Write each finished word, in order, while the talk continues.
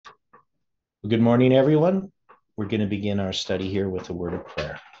Well, good morning, everyone. We're going to begin our study here with a word of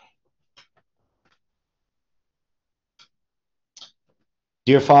prayer.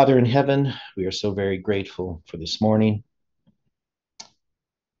 Dear Father in heaven, we are so very grateful for this morning.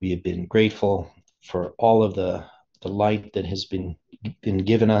 We have been grateful for all of the light that has been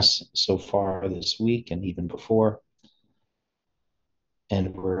given us so far this week and even before.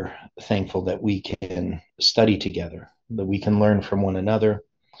 And we're thankful that we can study together, that we can learn from one another,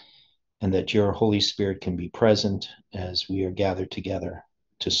 and that your Holy Spirit can be present as we are gathered together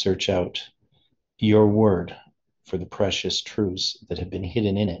to search out your word for the precious truths that have been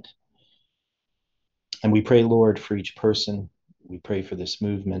hidden in it. And we pray, Lord, for each person. We pray for this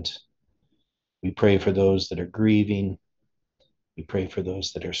movement. We pray for those that are grieving. We pray for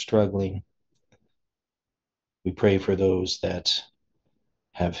those that are struggling. We pray for those that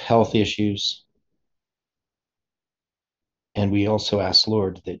have health issues. And we also ask,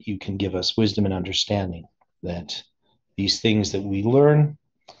 Lord, that you can give us wisdom and understanding, that these things that we learn,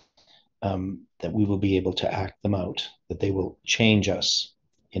 that we will be able to act them out, that they will change us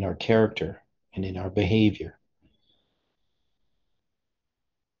in our character and in our behavior.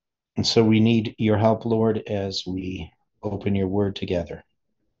 And so we need your help, Lord, as we open your word together.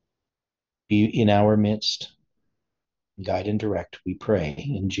 Be in our midst, guide and direct, we pray.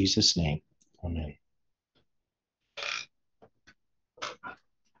 In Jesus' name, amen.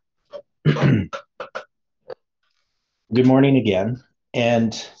 Good morning again.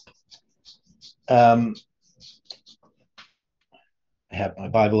 And um, I have my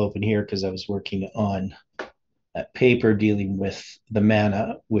Bible open here because I was working on that paper dealing with the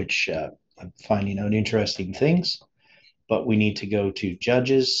manna, which I'm finding out interesting things. But we need to go to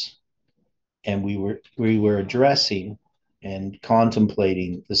Judges, and we were addressing and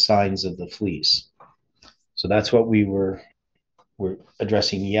contemplating the signs of the fleece. So that's what we were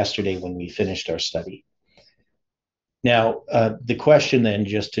addressing yesterday when we finished our study. Now, the question then,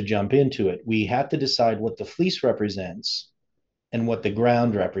 just to jump into it, we have to decide what the fleece represents and what the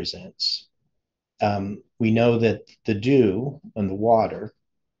ground represents. We know that the dew and the water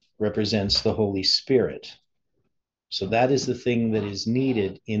represents the Holy Spirit. So that is the thing that is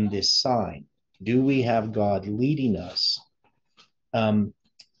needed in this sign. Do we have God leading us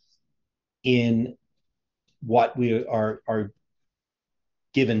in what we are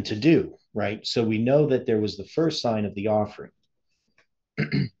given to do, right? So we know that there was the first sign of the offering,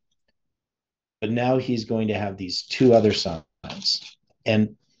 but now he's going to have these two other signs.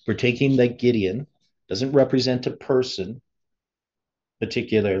 And we're taking that Gideon doesn't represent a person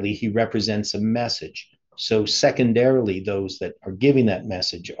particularly, he represents a message. So secondarily, those that are giving that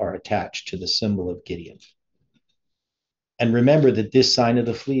message are attached to the symbol of Gideon. And remember that this sign of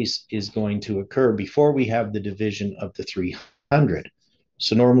the fleece is going to occur before we have the division of the 300.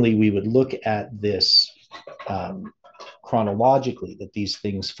 So normally we would look at this chronologically, that these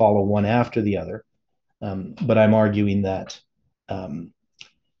things follow one after the other. But I'm arguing that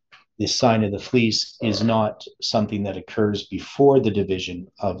this sign of the fleece is not something that occurs before the division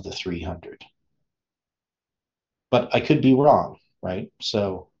of the 300. But I could be wrong, right?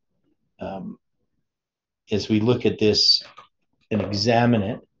 So as we look at this and examine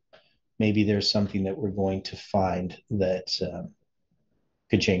it, maybe there's something that we're going to find that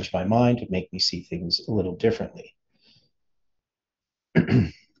could change my mind, to make me see things a little differently.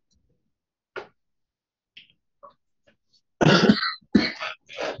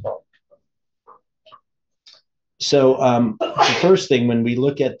 So the first thing, when we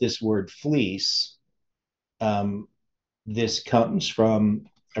look at this word fleece, this comes from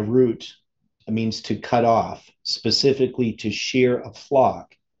a root. It means to cut off, specifically to shear a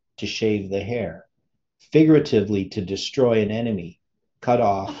flock, to shave the hair, figuratively to destroy an enemy, cut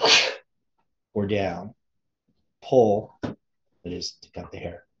off or down, pull, that is to cut the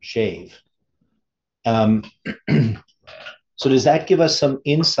hair, shave. Um, so does that give us some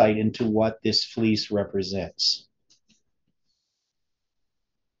insight into what this fleece represents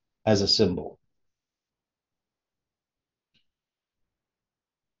as a symbol?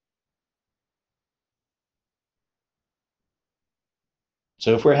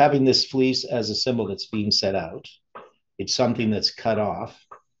 So if we're having this fleece as a symbol that's being set out, it's something that's cut off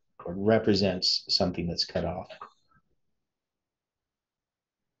or represents something that's cut off.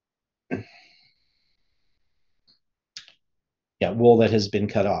 Yeah, wool that has been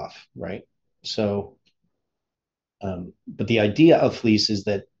cut off, right? So, but the idea of fleece is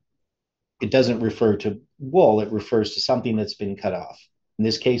that it doesn't refer to wool, it refers to something that's been cut off. In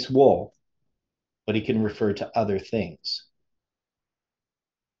this case, wool, but it can refer to other things.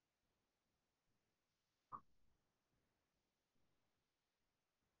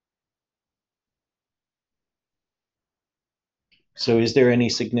 So is there any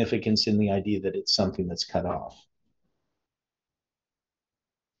significance in the idea that it's something that's cut off?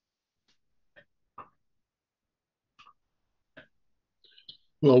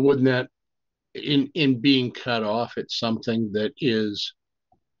 Well, wouldn't that in being cut off, it's something that is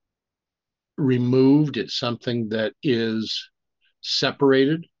removed, it's something that is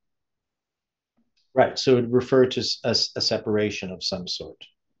separated. Right. So it would refer to a separation of some sort.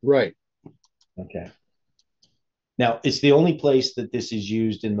 Right. Okay. Now, it's the only place that this is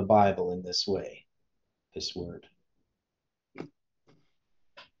used in the Bible in this way, this word.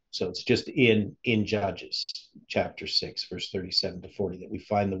 So it's just in Judges chapter 6, verse 37 to 40 that we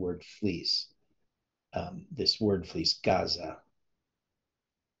find the word fleece. This word fleece, Gaza.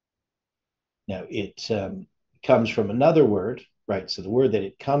 Now it comes from another word, right? So the word that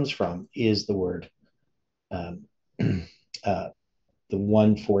it comes from is the word um, the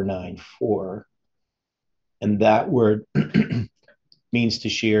 1494, and that word means to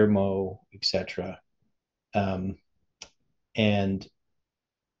shear, mow, etc. And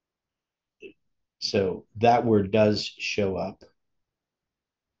so that word does show up.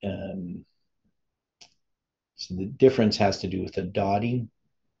 So the difference has to do with the dotting.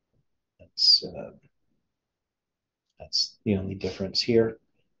 That's the only difference here.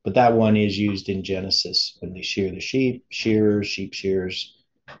 But that one is used in Genesis when they shear the sheep, shearers, sheep shears.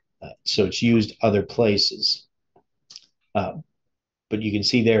 So it's used other places. Uh, but you can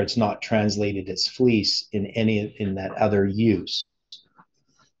see there it's not translated as fleece in that other use.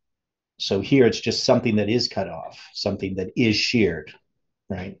 So here it's just something that is cut off, something that is sheared,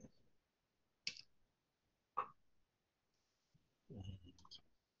 right?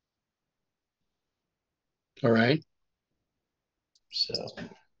 All right. So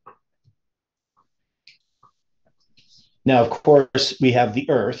now, of course, we have the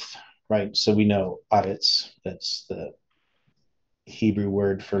earth, right? So we know aretz, that's the Hebrew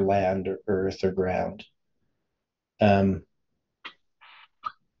word for land or earth or ground. Um,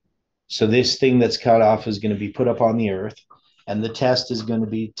 so this thing that's cut off is going to be put up on the earth, and the test is going to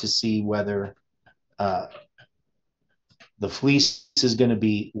be to see whether uh, the fleece is going to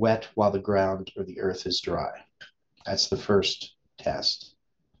be wet while the ground or the earth is dry. That's the first test.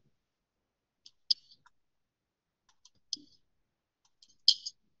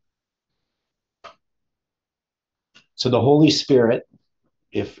 So the Holy Spirit,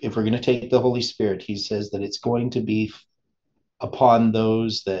 if we're going to take the Holy Spirit, he says that it's going to be upon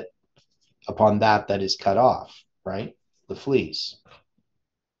those that upon that is cut off, right? The fleece.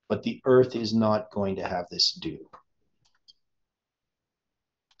 But the earth is not going to have this dew.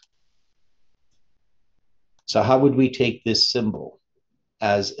 So how would we take this symbol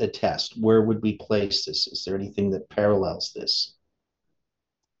as a test? Where would we place this? Is there anything that parallels this?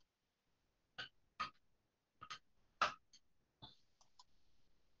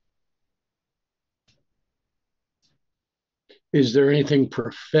 Is there anything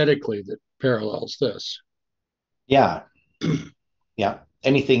prophetically that parallels this? Yeah, yeah.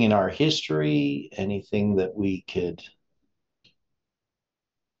 Anything in our history, anything that we can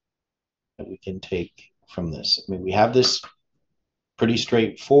take from this. I mean, we have this pretty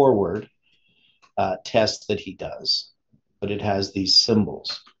straightforward test that he does, but it has these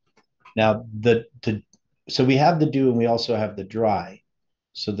symbols. Now, so we have the dew and we also have the dry.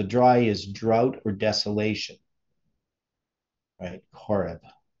 So the dry is drought or desolation, right? Horeb.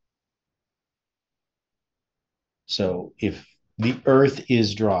 So if the earth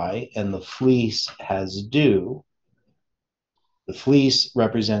is dry and the fleece has dew, the fleece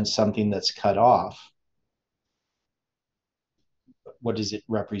represents something that's cut off. What is it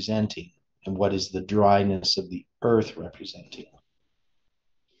representing? And what is the dryness of the earth representing?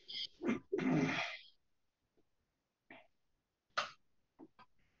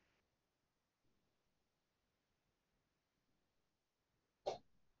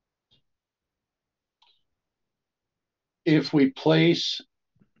 If we place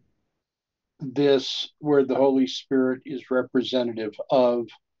this where the Holy Spirit is representative of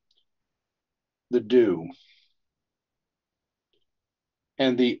the dew,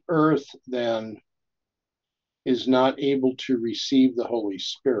 and the earth then is not able to receive the Holy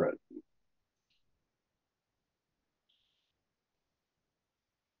Spirit,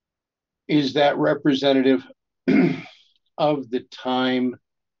 is that representative of the time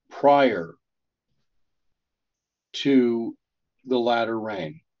prior to the latter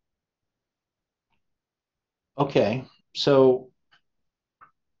rain? Okay, so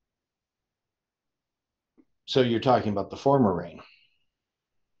you're talking about the former rain.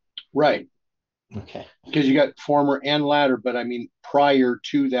 Right. Okay. Because you got former and latter, but I mean prior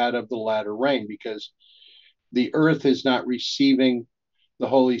to that of the latter rain, because the earth is not receiving the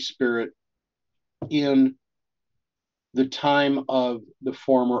Holy Spirit in the time of the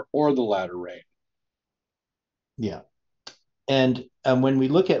former or the latter rain. Yeah. And when we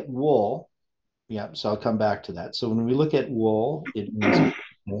look at wool, yeah, so I'll come back to that. So when we look at wool, it means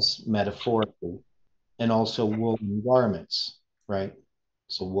this metaphorically, and also woolen garments, right?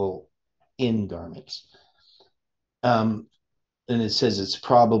 So wool in garments. And it says it's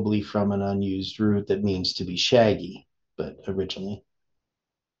probably from an unused root that means to be shaggy, but originally.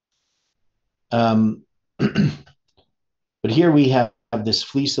 But here we have this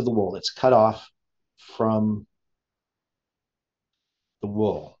fleece of the wool that's cut off from the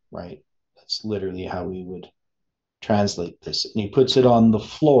wool, right? That's literally how we would translate this. And he puts it on the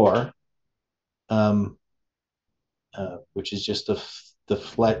floor, um, which is just the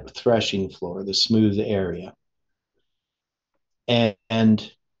flat threshing floor, the smooth area.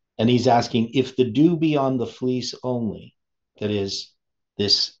 And he's asking if the dew be on the fleece only, that is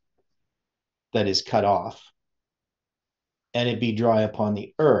this that is cut off, and it be dry upon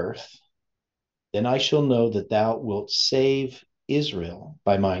the earth, then I shall know that thou wilt save Israel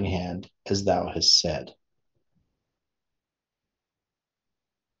by mine hand, as thou hast said.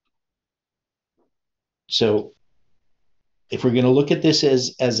 So if we're going to look at this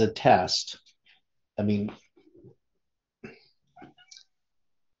as a test, I mean,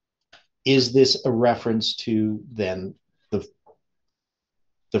 is this a reference to then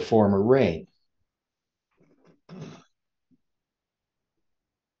the former rain?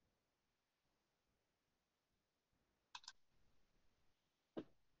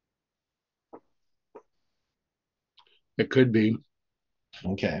 It could be.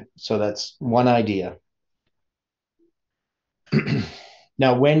 Okay, so that's one idea.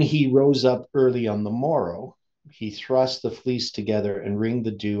 Now, when he rose up early on the morrow, he thrust the fleece together and wringed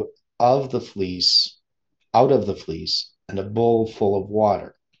the dew of the fleece out of the fleece and a bowl full of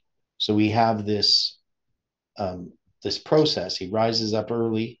water. So we have this process. He rises up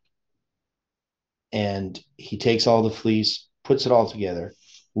early and he takes all the fleece, puts it all together,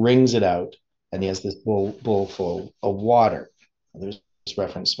 wrings it out, and he has this bowl full of water. There's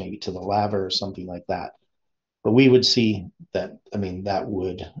reference maybe to the laver or something like that. But we would see that, I mean, that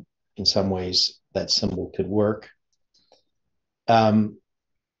would, in some ways, that symbol could work. But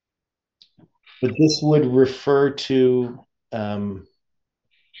this would refer to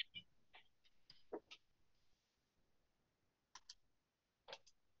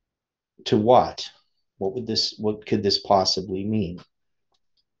what? What could this possibly mean?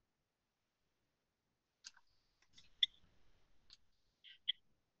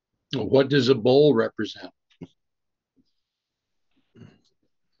 What does a bowl represent?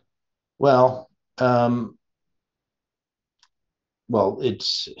 Well, well,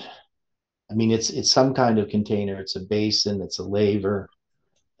 I mean, it's some kind of container. It's a basin. It's a laver.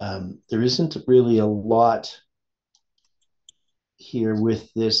 There isn't really a lot here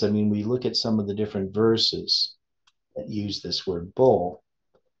with this. I mean, we look at some of the different verses that use this word bowl,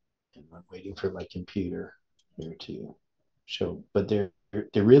 and I'm waiting for my computer here to show, but there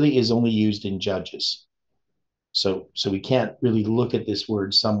really is only used in Judges. So we can't really look at this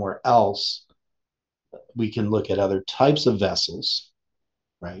word somewhere else. We can look at other types of vessels,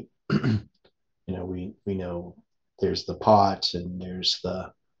 right? We know there's the pot and there's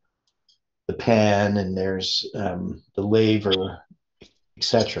the pan and there's the laver,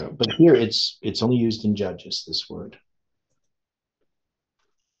 etc. But here it's only used in Judges, this word.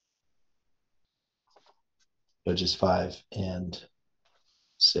 Judges 5 and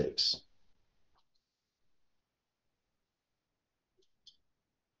 6.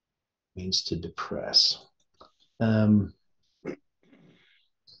 Means to depress. And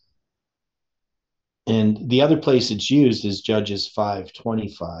the other place it's used is Judges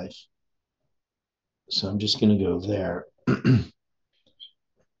 5:25. So I'm just going to go there.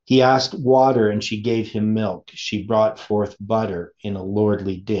 He asked water and she gave him milk. She brought forth butter in a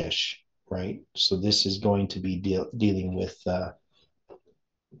lordly dish, right? So this is going to be dealing with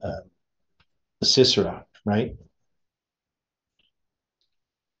Sisera, right?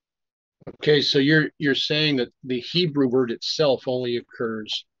 Okay, so you're saying that the Hebrew word itself only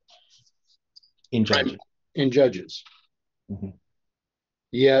occurs In Judges. In Judges. Mm-hmm.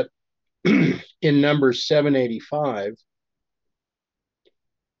 Yet in number 785,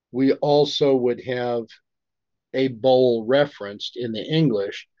 we also would have a bowl referenced in the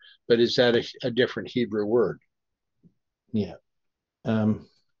English, but is that a different Hebrew word? Yeah.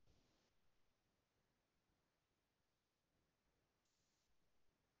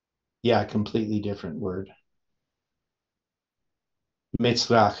 Yeah, completely different word.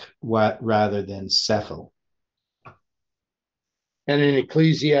 Mitzrach rather than Sephel. And in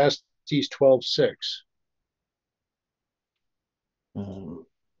Ecclesiastes 12:6. Um,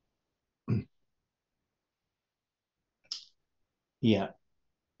 yeah.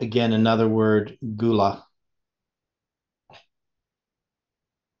 Again, another word, gula.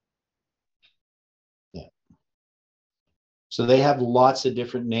 Yeah. So they have lots of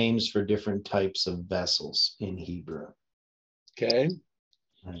different names for different types of vessels in Hebrew. Okay.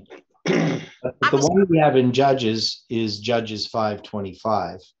 Right. But the one we have in Judges is Judges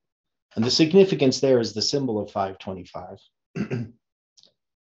 5:25. And the significance there is the symbol of 5:25.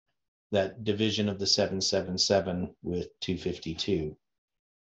 That division of the 777 with 252.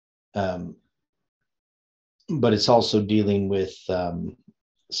 But it's also dealing with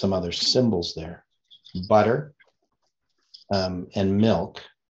some other symbols there. Butter and milk.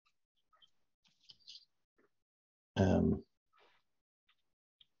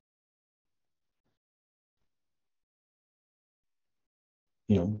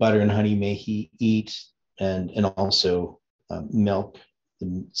 Butter and honey may he eat, and also milk,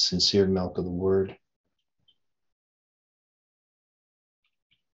 the sincere milk of the word.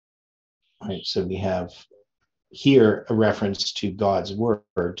 All right, so we have here a reference to God's word,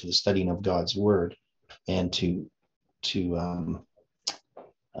 to the studying of God's word, and to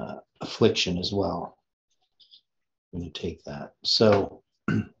affliction as well. When you take that, so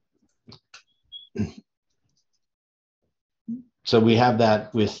we have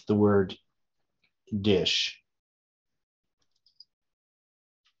that with the word dish.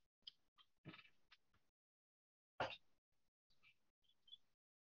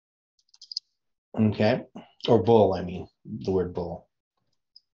 Okay, or bull, I mean, the word bull,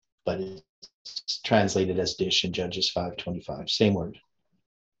 but it's translated as dish in Judges 5:25, same word.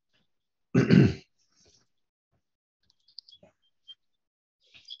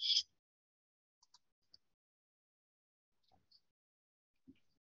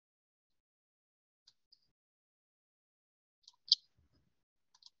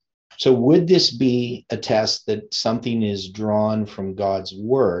 So would this be a test that something is drawn from God's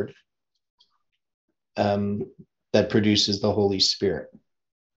word that produces the Holy Spirit?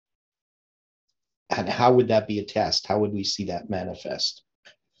 And how would that be a test? How would we see that manifest?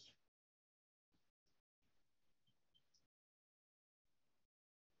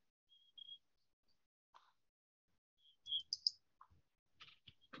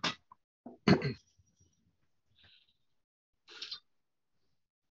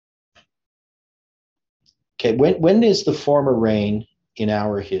 Okay, when is the former rain in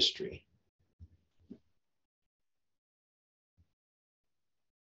our history?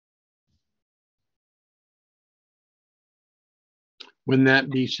 Wouldn't that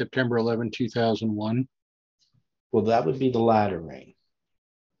be September 11, 2001? Well, that would be the latter rain.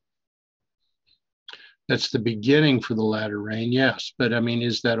 That's the beginning for the latter rain, yes. But I mean,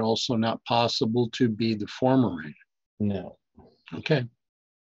 is that also not possible to be the former rain? No. Okay.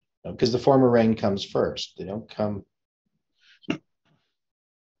 Because the former rain comes first. They don't come.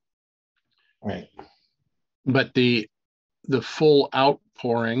 Right. But the full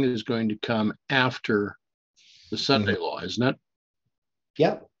outpouring is going to come after the Sunday law, isn't it?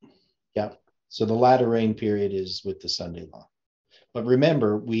 Yep. Yep. So the latter rain period is with the Sunday law. But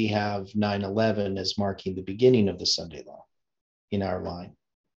remember, we have 9/11 as marking the beginning of the Sunday law in our line.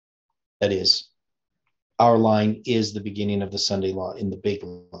 That is, our line is the beginning of the Sunday law in the big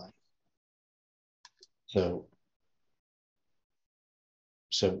line. So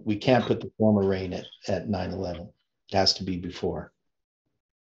we can't put the former rain at 9/11. It has to be before.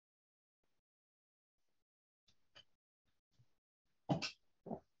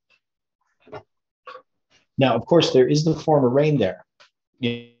 Now, of course, there is the former rain there,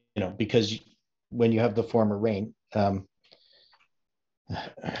 because when you have the former rain, the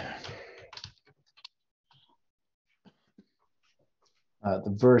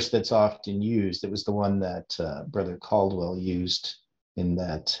verse that's often used, it was the one that Brother Caldwell used in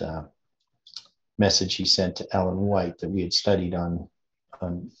that message he sent to Ellen White that we had studied on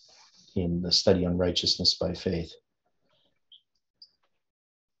in the study on righteousness by faith.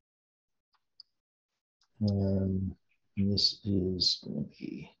 This is going to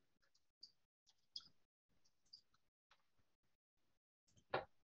be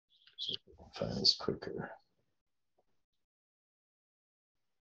find this quicker.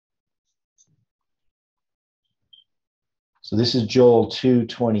 So this is Joel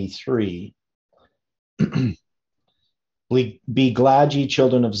 2:23. Be glad, ye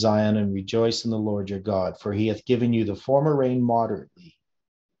children of Zion, and rejoice in the Lord your God, for he hath given you the former rain moderately.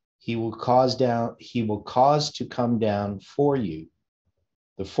 He will cause to come down for you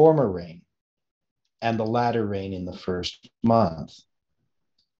the former rain and the latter rain in the first month.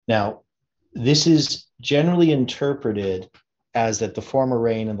 Now, this is generally interpreted as that the former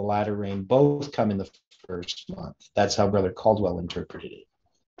rain and the latter rain both come in the first month. That's how Brother Caldwell interpreted it.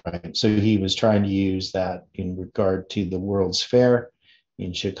 Right. So he was trying to use that in regard to the World's Fair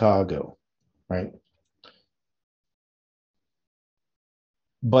in Chicago, right?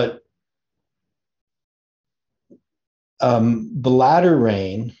 But the latter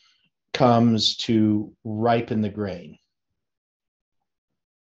rain comes to ripen the grain.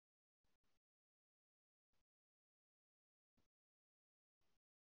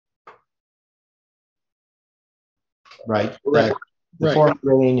 Right. The former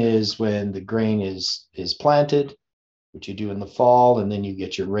rain is when the grain is planted, which you do in the fall, and then you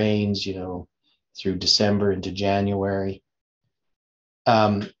get your rains, through December into January.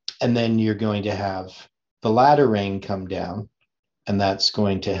 And then you're going to have the latter rain come down, and that's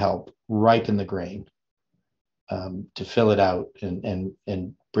going to help ripen the grain, to fill it out and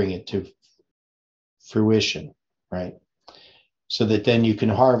bring it to fruition, right? So that then you can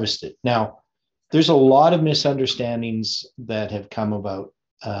harvest it. Now, there's a lot of misunderstandings that have come about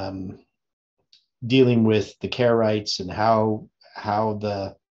dealing with the Karaites and how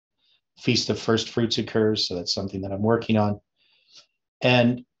the Feast of First Fruits occurs. So that's something that I'm working on.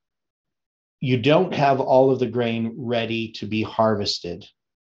 And you don't have all of the grain ready to be harvested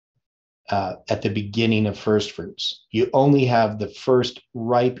at the beginning of first fruits. You only have the first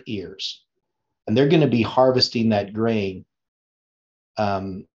ripe ears, and they're going to be harvesting that grain,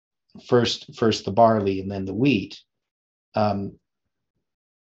 first the barley and then the wheat, for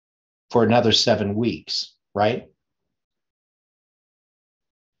another 7 weeks, right?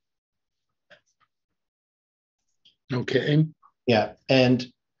 Okay. Yeah.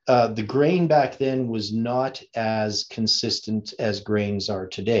 And the grain back then was not as consistent as grains are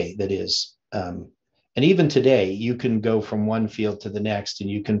today. That is, and even today, you can go from one field to the next and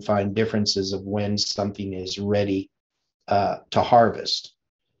you can find differences of when something is ready to harvest.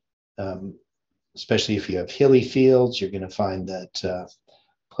 Especially if you have hilly fields, you're going to find that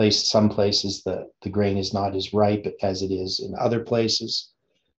some places the grain is not as ripe as it is in other places.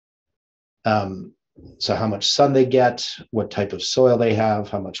 So how much sun they get, what type of soil they have,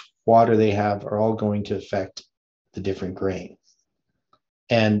 how much water they have are all going to affect the different grain.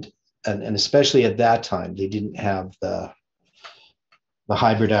 And especially at that time, they didn't have the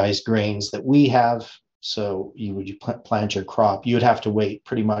hybridized grains that we have. So you plant your crop, you would have to wait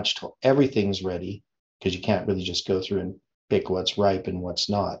pretty much till everything's ready, because you can't really just go through and pick what's ripe and what's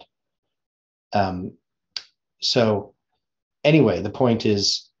not. So anyway, the point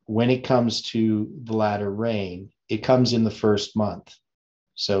is, when it comes to the latter rain, it comes in the first month.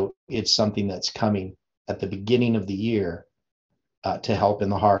 So it's something that's coming at the beginning of the year to help in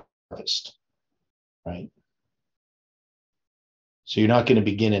the harvest, right? So you're not going to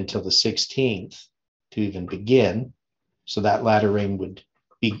begin until the 16th to even begin. So that latter rain would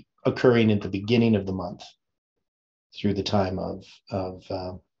be occurring at the beginning of the month through the time of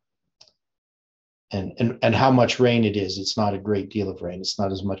and how much rain it is. It's not a great deal of rain. It's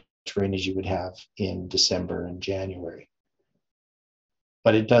not as much rain as you would have in December and January,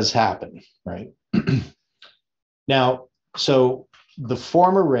 but it does happen, right? Now, so the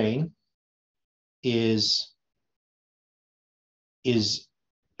former rain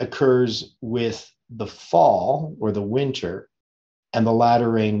occurs with the fall or the winter, and the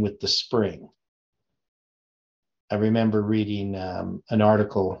latter rain with the spring. I remember reading an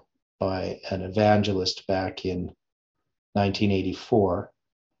article by an evangelist back in 1984,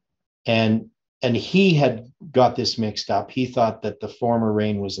 and he had got this mixed up. He thought that the former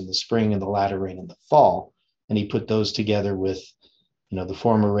rain was in the spring and the latter rain in the fall, and he put those together with, the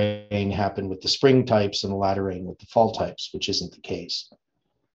former rain happened with the spring types and the latter rain with the fall types, which isn't the case.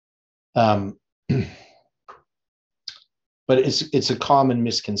 But it's a common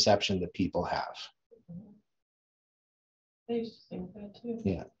misconception that people have. I used to think that too.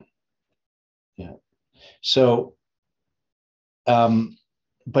 Yeah. So,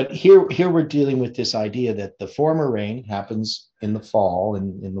 but here we're dealing with this idea that the former rain happens in the fall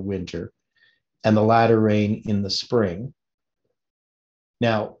and in the winter, and the latter rain in the spring.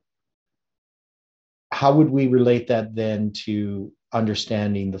 Now, how would we relate that then to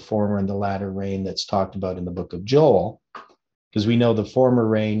understanding the former and the latter rain that's talked about in the book of Joel? Because we know the former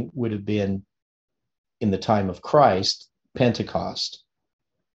rain would have been in the time of Christ, Pentecost,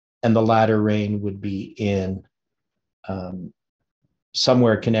 and the latter rain would be in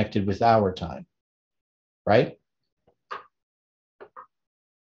somewhere connected with our time, right?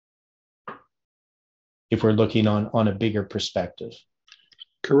 If we're looking on a bigger perspective.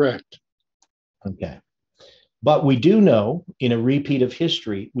 Correct. Okay. But we do know in a repeat of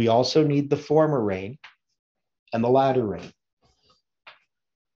history, we also need the former rain and the latter rain.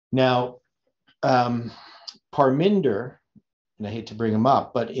 Now, Parminder, and I hate to bring him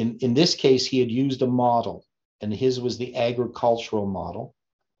up, but in this case, he had used a model, and his was the agricultural model,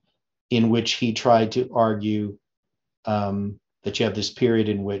 in which he tried to argue that you have this period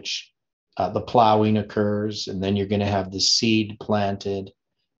in which the plowing occurs, and then you're going to have the seed planted,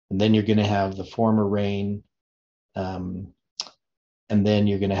 and then you're going to have the former rain, and then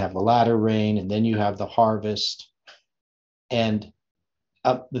you're going to have the latter rain, and then you have the harvest. And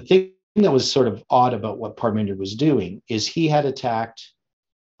the thing that was sort of odd about what Parminder was doing is he had attacked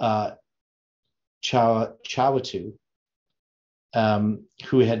Chawatu,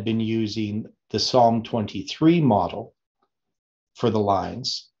 who had been using the Psalm 23 model for the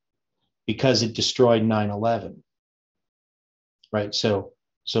lines because it destroyed 9/11, right? So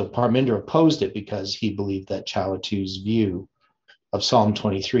Parminder opposed it because he believed that Chawatu's view of Psalm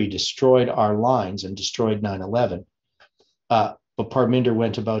 23 destroyed our lines and destroyed 9/11. But Parminder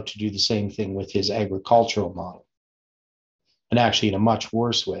went about to do the same thing with his agricultural model, and actually in a much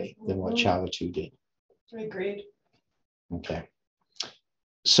worse way than what Chawatu did. Agreed. Okay.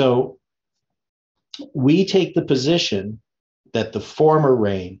 So we take the position that the former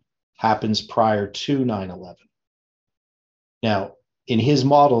rain happens prior to 9/11. Now, in his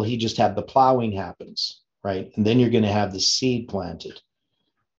model, he just had the plowing happens, right? And then you're going to have the seed planted,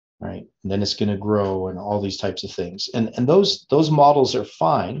 right? And then it's going to grow and all these types of things. And those models are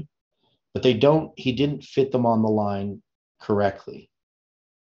fine, but he didn't fit them on the line correctly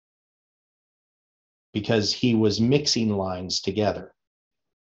because he was mixing lines together.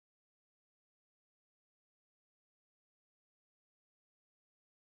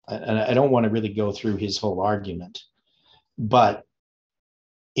 And I don't want to really go through his whole argument, but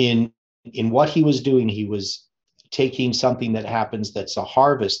in what he was doing, he was taking something that happens, that's a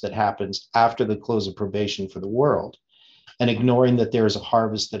harvest that happens after the close of probation for the world, and ignoring that there is a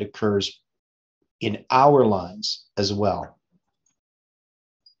harvest that occurs in our lines as well.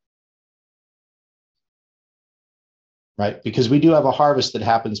 Right? Because we do have a harvest that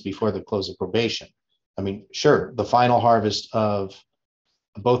happens before the close of probation. I mean, sure, the final harvest of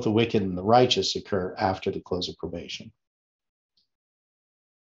both the wicked and the righteous occur after the close of probation.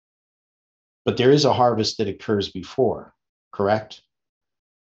 But there is a harvest that occurs before, correct?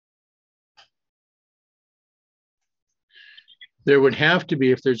 There would have to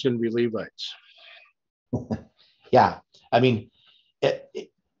be if there's going to be Levites. Yeah, I mean, it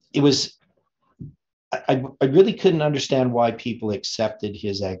was, I really couldn't understand why people accepted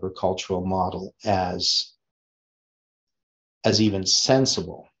his agricultural model as even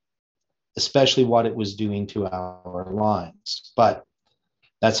sensible, especially what it was doing to our lines. But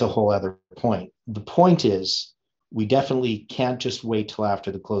that's a whole other point. The point is, we definitely can't just wait till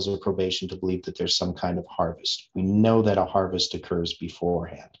after the close of probation to believe that there's some kind of harvest. We know that a harvest occurs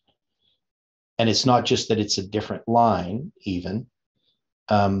beforehand. And it's not just that it's a different line, even,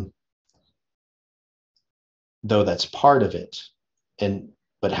 though that's part of it.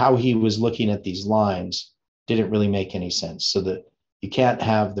 But how he was looking at these lines didn't really make any sense. So that you can't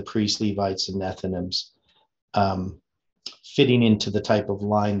have the priests, Levites, and Nethinims fitting into the type of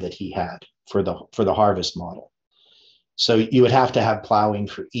line that he had for the harvest model. So you would have to have plowing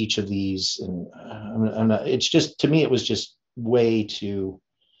for each of these, and it's just, to me, it was just way too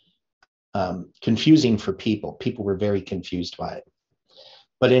confusing for people. People were very confused by it.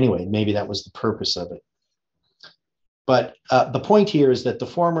 But anyway, maybe that was the purpose of it. But the point here is that the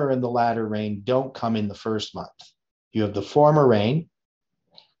former and the latter rain don't come in the first month. You have the former rain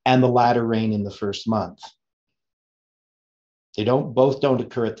and the latter rain in the first month. They both don't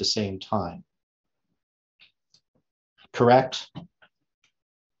occur at the same time. Correct?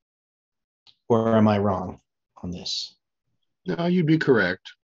 Or am I wrong on this? No, you'd be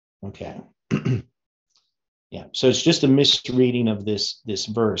correct. Okay. Yeah. So it's just a misreading of this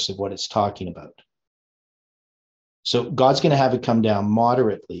verse of what it's talking about. So God's going to have it come down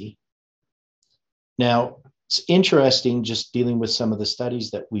moderately. Now, it's interesting just dealing with some of the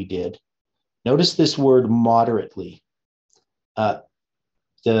studies that we did. Notice this word moderately.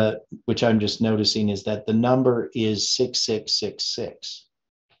 Which I'm just noticing is that the number is 6666.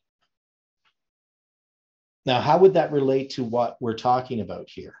 Now, how would that relate to what we're talking about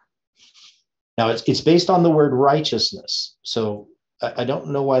here? Now, it's based on the word righteousness. So I don't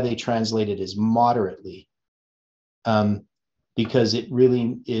know why they translate it as moderately, because it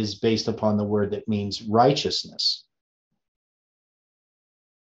really is based upon the word that means righteousness.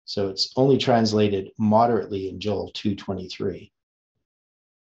 So it's only translated moderately in Joel 2:23.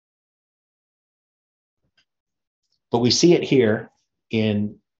 But we see it here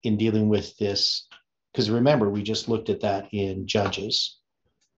in dealing with this, because remember, we just looked at that in Judges.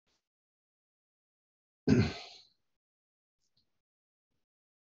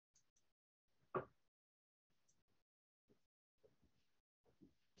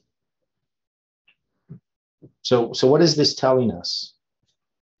 So what is this telling us?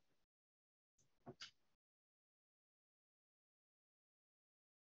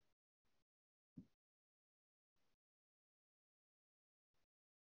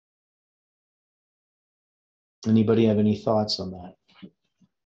 Anybody have any thoughts on that?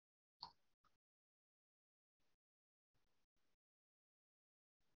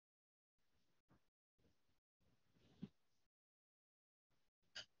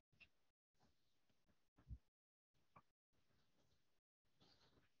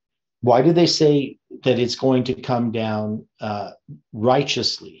 Why do they say that it's going to come down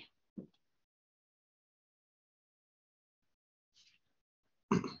righteously?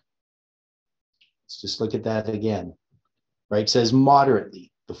 Let's just look at that again, right? It says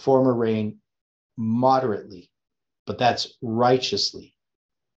moderately, the former rain moderately, but that's righteously.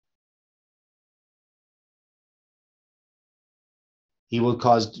 He will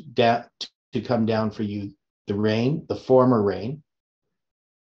cause to come down for you the rain, the former rain,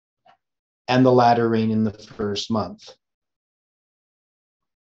 and the latter rain in the first month.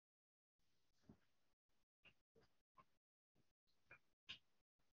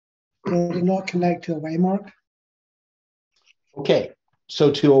 Will it not connect to a waymark? Okay, so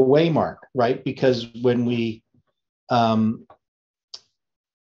to a waymark, right? Because when we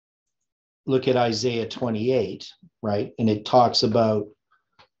look at Isaiah 28, right, and it talks about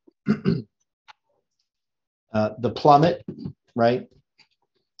the plummet, right,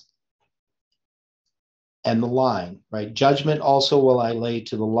 and the line, right? Judgment also will I lay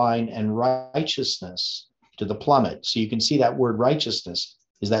to the line, and righteousness to the plummet. So you can see that word righteousness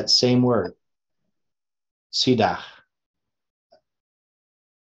is that same word, sidach.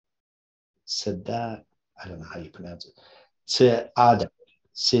 Sadak, I don't know how you pronounce it.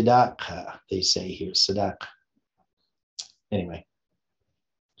 Sidaka, they say here, Sadak. Anyway.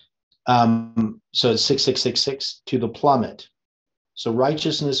 So it's 6666 to the plummet. So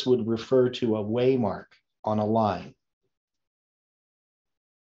righteousness would refer to a waymark on a line.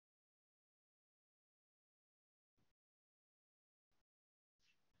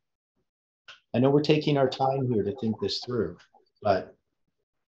 I know we're taking our time here to think this through, but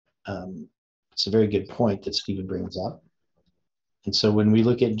it's a very good point that Stephen brings up. And so when we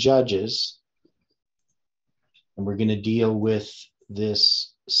look at Judges, and we're going to deal with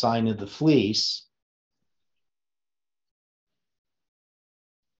this sign of the fleece,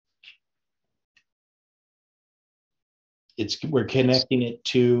 we're connecting it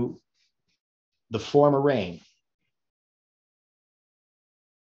to the former rain.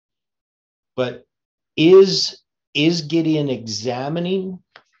 But is Gideon examining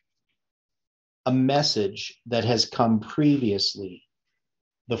a message that has come previously,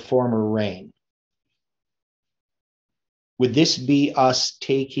 the former rain? Would this be us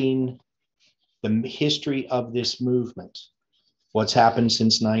taking the history of this movement, what's happened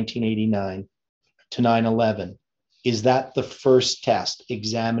since 1989 to 9/11? Is that the first test,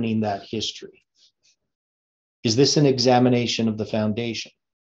 examining that history? Is this an examination of the foundation?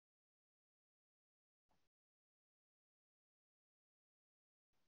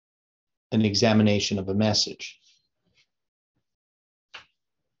 An examination of a message?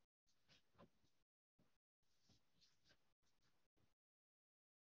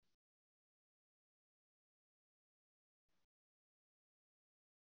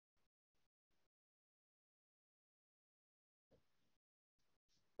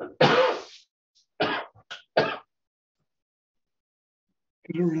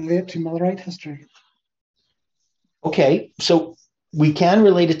 Could it relate to Millerite history? Okay, so we can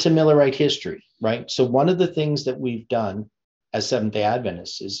relate it to Millerite history, right? So one of the things that we've done as Seventh-day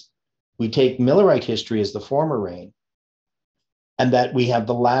Adventists is we take Millerite history as the former rain, and that we have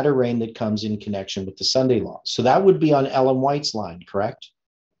the latter rain that comes in connection with the Sunday law. So that would be on Ellen White's line, correct?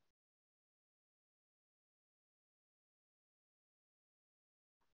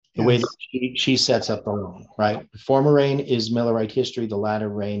 The way that she sets up the line, right? The former rain is Millerite history, the latter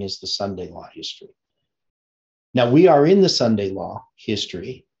rain is the Sunday law history. Now we are in the Sunday law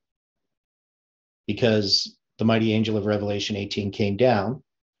history because the mighty angel of Revelation 18 came down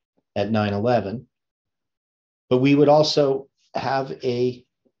at 9/11, but we would also have a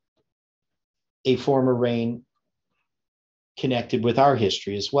former rain connected with our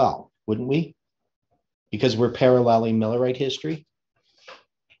history as well, wouldn't we? Because we're paralleling Millerite history.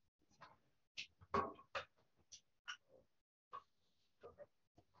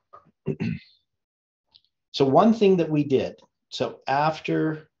 So one thing that we did, so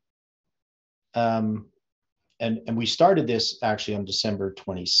after, and we started this actually on December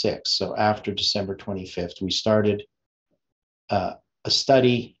 26th. So after December 25th, we started a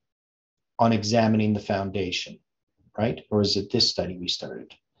study on examining the foundation, right? Or is it this study we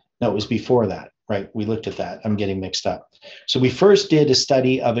started? No, it was before that, right? We looked at that. I'm getting mixed up. So we first did a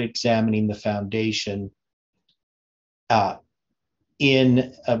study of examining the foundation.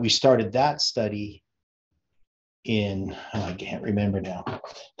 We started that study in, I can't remember now.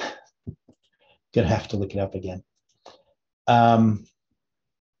 Gonna have to look it up again.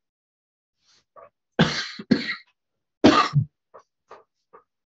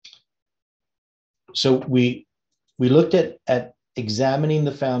 So we looked at examining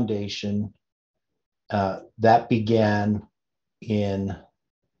the foundation. That began in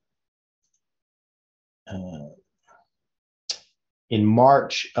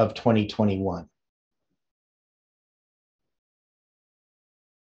March of 2021.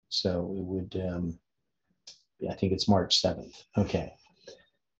 So it would, I think it's March 7th. Okay.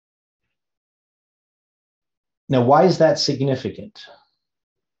 Now, why is that significant?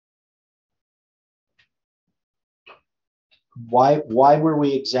 Why were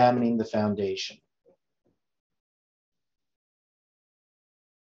we examining the foundation?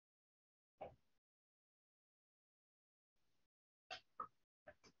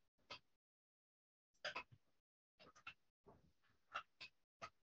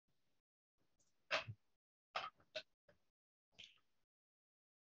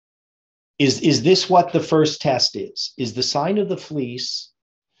 Is this what the first test is? Is the sign of the fleece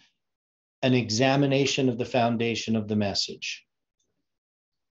an examination of the foundation of the message?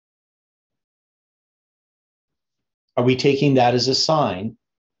 Are we taking that as a sign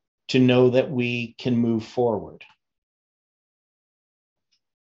to know that we can move forward?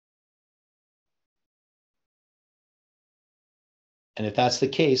 And if that's the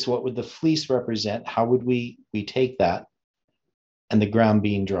case, what would the fleece represent? How would we take that and the ground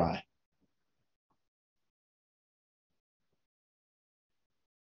being dry?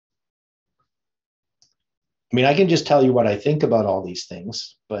 I mean, I can just tell you what I think about all these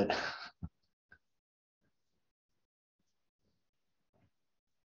things, but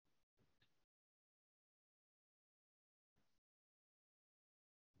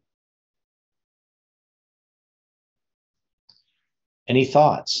any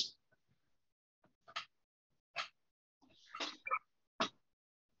thoughts?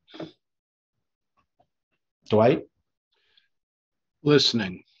 Dwight?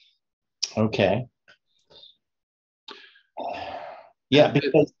 Listening. Okay. Yeah,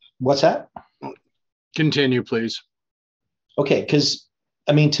 because what's that? Continue, please. Okay, because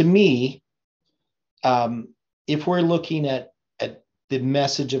I mean, to me, if we're looking at the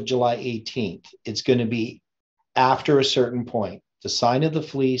message of July 18th, it's going to be after a certain point. The sign of the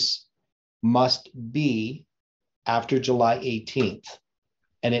fleece must be after July 18th,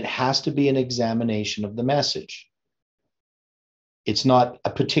 and it has to be an examination of the message. It's not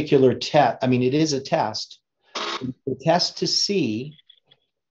a particular test. I mean, it is a test. The test to see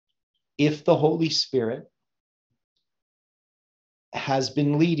if the Holy Spirit has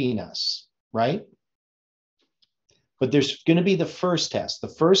been leading us, right? But there's going to be the first test. The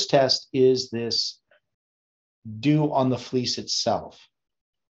first test is this dew on the fleece itself.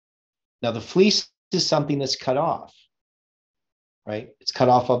 Now, the fleece is something that's cut off, right? It's cut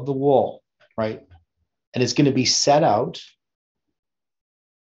off of the wool, right? And it's going to be set out.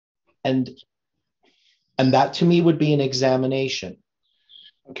 And that to me would be an examination.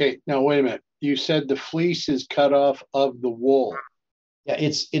 Okay, now wait a minute. You said the fleece is cut off of the wool. Yeah,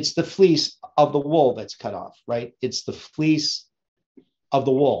 it's the fleece of the wool that's cut off, right? It's the fleece of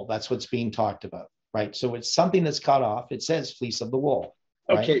the wool. That's what's being talked about, right? So it's something that's cut off. It says fleece of the wool.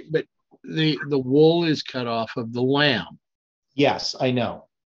 Right? Okay, but the wool is cut off of the lamb. Yes, I know.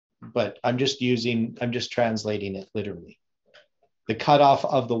 But I'm just translating it literally. The cutoff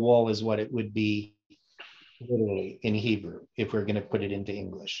of the wool is what it would be literally in Hebrew, if we're going to put it into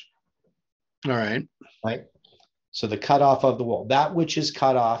English. All right. Right. So the cutoff of the wool, that which is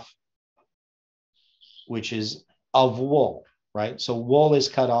cut off, which is of wool, right? So wool is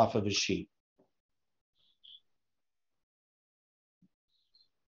cut off of a sheep.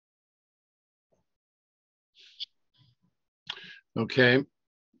 Okay.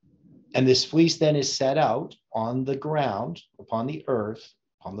 And this fleece then is set out on the ground, upon the earth,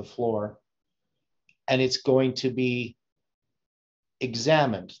 on the floor, and it's going to be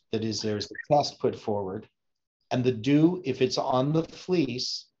examined. That is, there's a test put forward, and the dew, if it's on the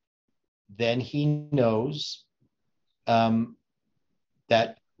fleece, then he knows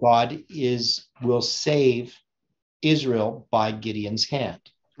that God will save Israel by Gideon's hand.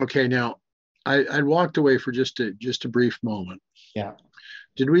 Okay, now I walked away for just a brief moment. Yeah.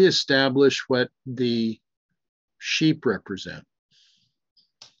 Did we establish what the sheep represent?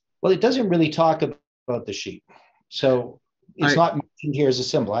 Well, it doesn't really talk about the sheep. So it's not mentioned here as a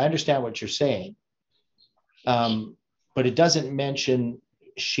symbol. I understand what you're saying. But it doesn't mention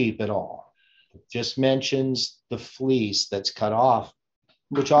sheep at all. It just mentions the fleece that's cut off,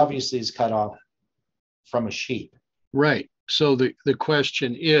 which obviously is cut off from a sheep. Right. So the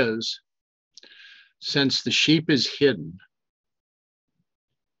question is, since the sheep is hidden,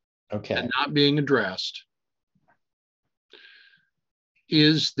 okay, and not being addressed,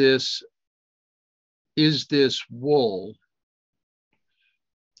 is this wool,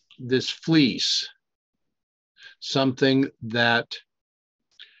 this fleece, something that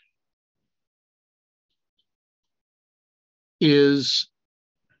is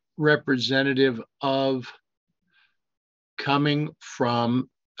representative of coming from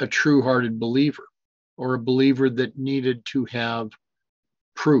a true-hearted believer, or a believer that needed to have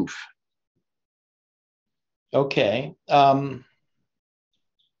proof? Okay. Well,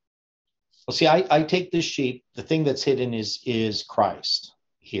 see, I take this sheep. The thing that's hidden is Christ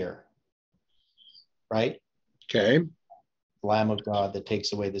here, right? Okay. Lamb of God that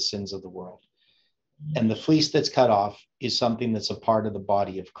takes away the sins of the world. And the fleece that's cut off is something that's a part of the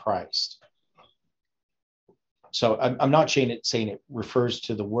body of Christ. So I'm not saying it refers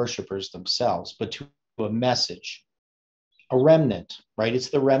to the worshipers themselves, but to a message, a remnant, right? It's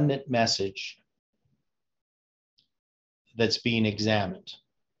the remnant message that's being examined.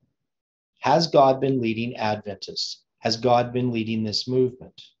 Has God been leading Adventists? Has God been leading this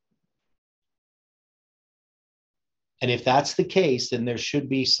movement? And if that's the case, then there should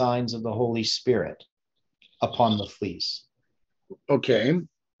be signs of the Holy Spirit upon the fleece. Okay.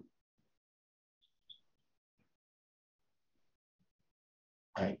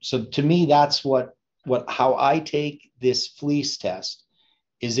 Right. So to me, that's how I take this fleece test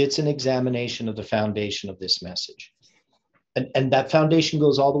is it's an examination of the foundation of this message. And that foundation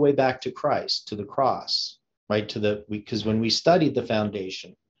goes all the way back to Christ, to the cross, right? Because when we studied the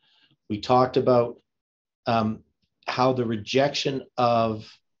foundation, we talked about how the rejection of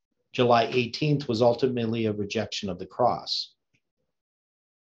July 18th was ultimately a rejection of the cross.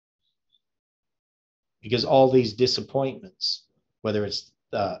 Because all these disappointments, whether it's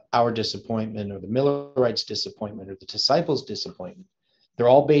our disappointment or the Millerites' disappointment or the disciples' disappointment, they're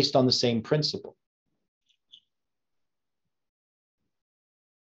all based on the same principle.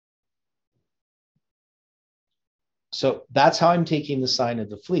 So that's how I'm taking the sign of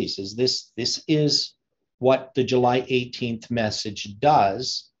the fleece. This is what the July 18th message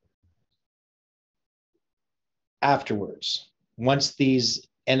does afterwards, once these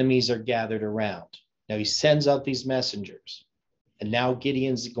enemies are gathered around. Now he sends out these messengers, and now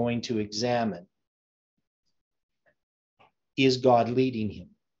Gideon's going to examine, is God leading him?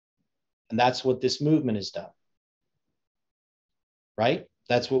 And that's what this movement has done, right?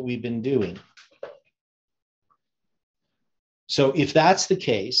 That's what we've been doing. So if that's the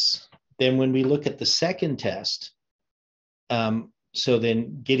case, then when we look at the second test, so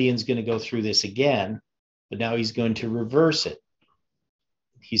then Gideon's going to go through this again, but now he's going to reverse it.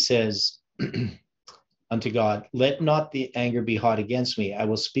 He says unto God, let not the anger be hot against me. I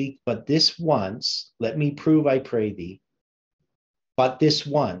will speak but this once. Let me prove, I pray thee, but this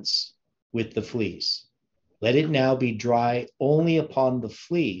once with the fleece. Let it now be dry only upon the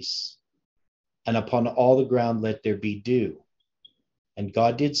fleece, and upon all the ground let there be dew. And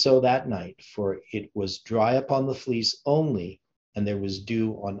God did so that night, for it was dry upon the fleece only, and there was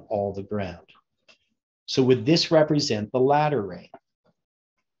dew on all the ground. So would this represent the latter rain?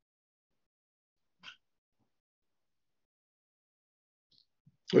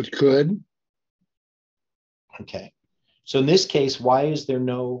 It could. Okay. So in this case, why is there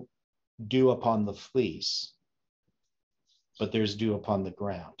no dew upon the fleece, but there's dew upon the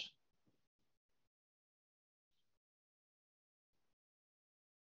ground?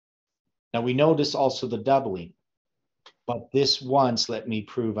 Now we notice also the doubling. But this once, let me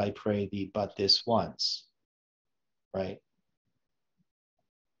prove, I pray thee, but this once, right?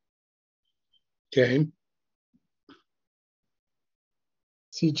 Okay.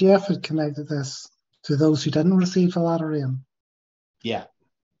 See, Jeff had connected this to those who didn't receive the latter rain. Yeah.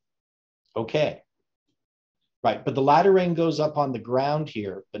 Okay. Right, but the latter rain goes up on the ground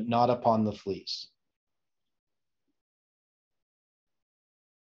here, but not upon the fleece.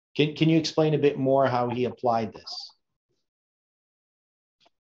 Can you explain a bit more how he applied this?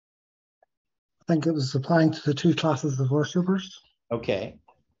 I think it was applying to the two classes of worshippers. Okay.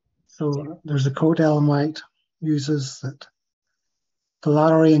 So there's a quote Ellen White uses that the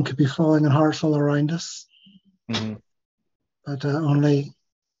latter rain could be falling in hearts all around us, Mm-hmm. but only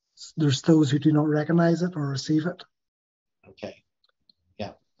there's those who do not recognize it or receive it. Okay.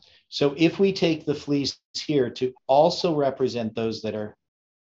 Yeah. So if we take the fleece here to also represent those that are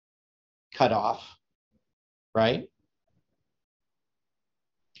cut off, right?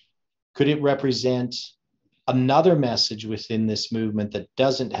 Could it represent another message within this movement that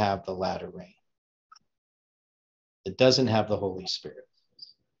doesn't have the latter rain, that doesn't have the Holy Spirit?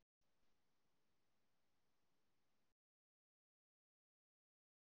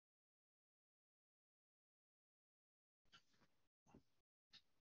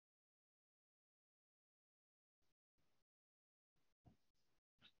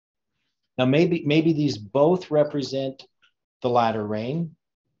 Now, maybe these both represent the latter rain.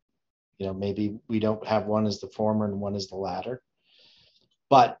 You know, maybe we don't have one as the former and one as the latter.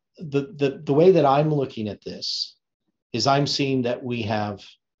 But the way that I'm looking at this is I'm seeing that we're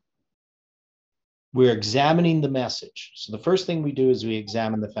examining the message. So the first thing we do is we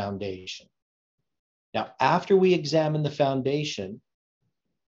examine the foundation. Now, after we examine the foundation,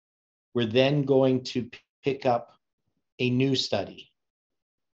 we're then going to pick up a new study,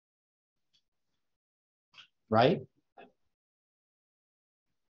 right?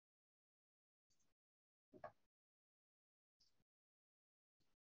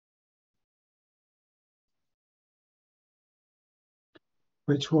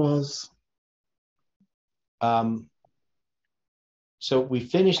 Which was? So we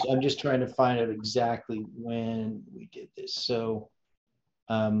finished, I'm just trying to find out exactly when we did this. So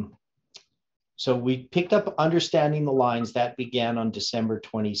we picked up Understanding the Lines. That began on December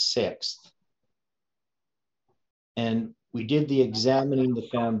 26th. And we did the Examining the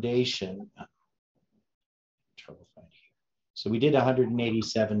Foundation. Trouble finding here. So we did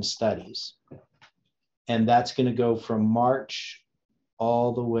 187 studies. And that's going to go from March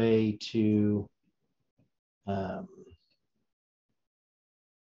all the way to it's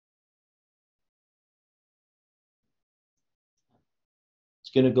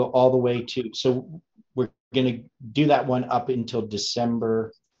going to go all the way to, so we're going to do that one up until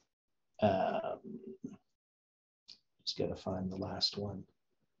December. Just got to find the last one.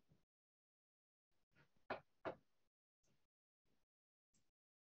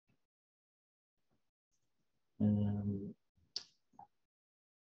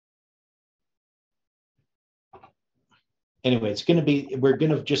 Anyway, it's going to be, we're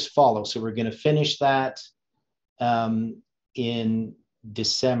going to just follow. So we're going to finish that in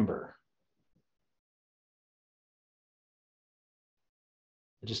December.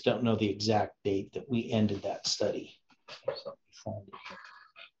 I just don't know the exact date that we ended that study. So let me find it here.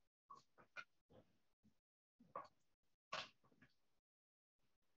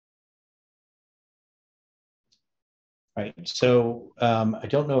 Right, so I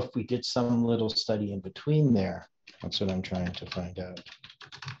don't know if we did some little study in between there. That's what I'm trying to find out.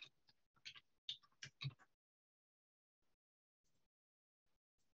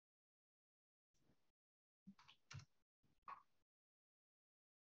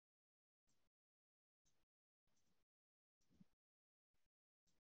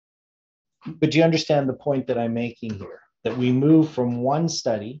 But do you understand the point that I'm making here? That we move from one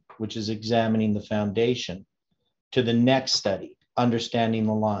study, which is examining the foundation, to the next study, Understanding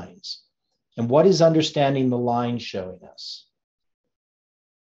the Lines. And what is Understanding the Lines showing us?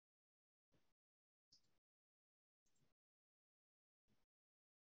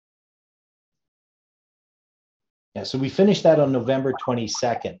 Yeah, so we finished that on November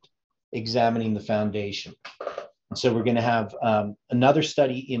 22nd, Examining the Foundation. And so we're going to have another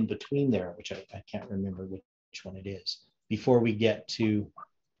study in between there, which I can't remember which one it is, before we get to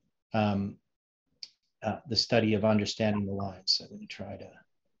the study of Understanding the Lines. So I'm going to try to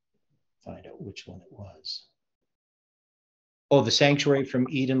find out which one it was. Oh, the Sanctuary from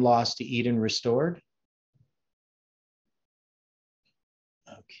Eden Lost to Eden Restored.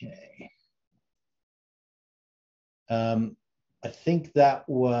 Okay. I think that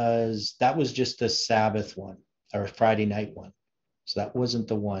was just a Sabbath one or a Friday night one. So that wasn't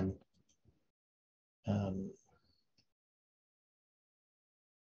the one.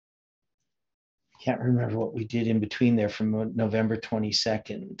 Can't remember what we did in between there from November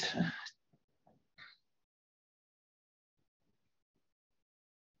 22nd.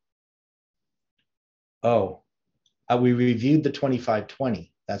 Oh, we reviewed the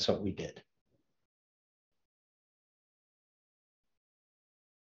 2520. That's what we did.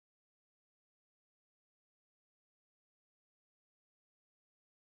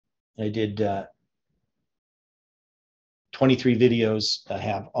 I did 23 videos I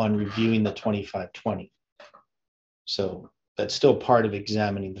have on reviewing the 2520. So that's still part of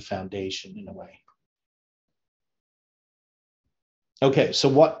examining the foundation in a way. Okay, so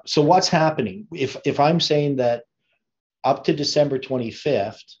what's happening? If I'm saying that up to December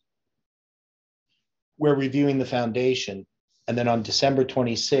 25th, we're reviewing the foundation, and then on December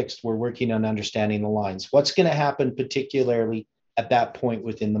 26th, we're working on understanding the lines. What's going to happen particularly at that point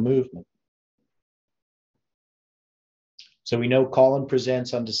within the movement? So we know Colin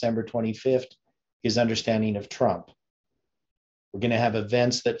presents on December 25th his understanding of Trump. We're going to have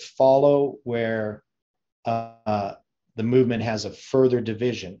events that follow where the movement has a further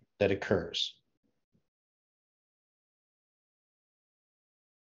division that occurs.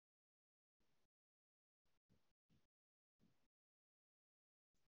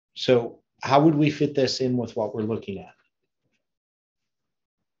 So how would we fit this in with what we're looking at?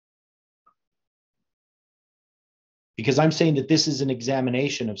 Because I'm saying that this is an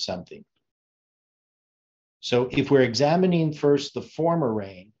examination of something. So if we're examining first the former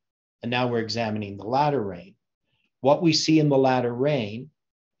reign, and now we're examining the latter reign, what we see in the latter reign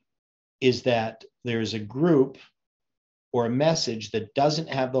is that there's a group or a message that doesn't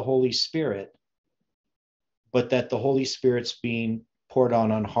have the Holy Spirit, but that the Holy Spirit's being poured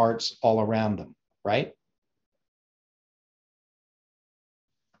on hearts all around them, right?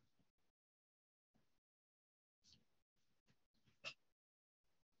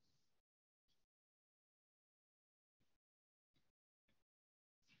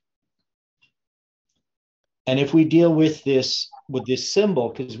 And if we deal with this symbol,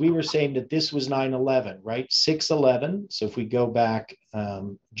 because we were saying that this was 9/11, right? 6/11. So if we go back,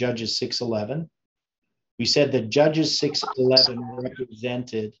 Judges 6/11, we said that Judges 6/11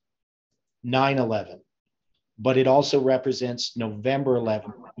 represented 9/11, but it also represents November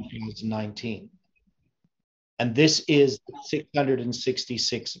 11th, 2019. And this is the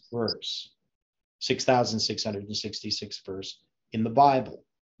 666th verse, 6,666 verse in the Bible,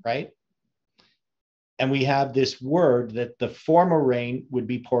 right? And we have this word that the former rain would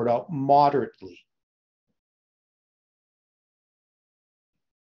be poured out moderately.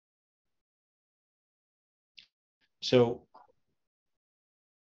 So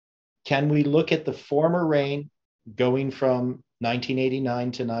can we look at the former rain going from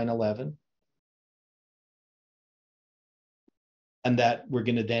 1989 to 9/11? And that we're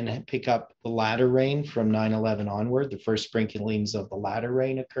going to then pick up the latter rain from 9/11 onward, the first sprinklings of the latter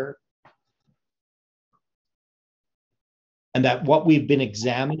rain occur. And that what we've been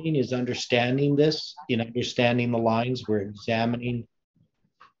examining is understanding this, in understanding the lines, we're examining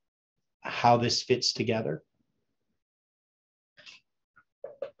how this fits together.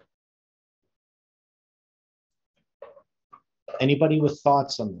 Anybody with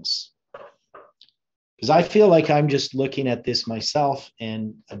thoughts on this? Because I feel like I'm just looking at this myself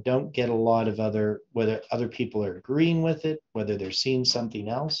and I don't get a lot of whether other people are agreeing with it, whether they're seeing something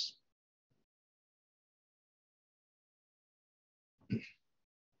else.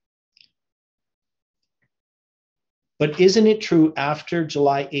 But isn't it true after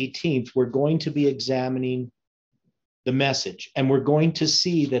July 18th, we're going to be examining the message and we're going to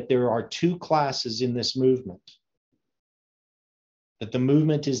see that there are two classes in this movement, that the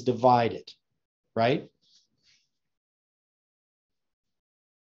movement is divided, right?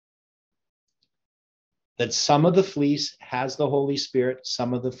 That some of the fleece has the Holy Spirit,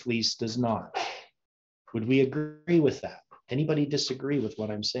 some of the fleece does not. Would we agree with that? Anybody disagree with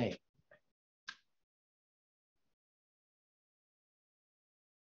what I'm saying?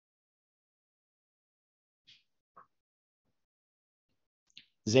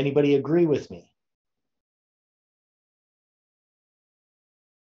 Does anybody agree with me?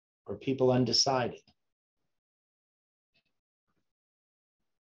 Or people undecided?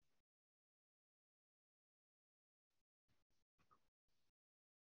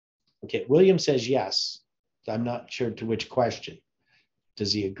 Okay, William says yes. I'm not sure to which question.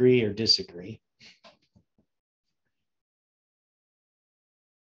 Does he agree or disagree?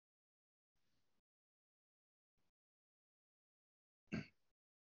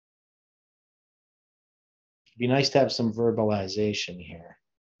 It'd be nice to have some verbalization here.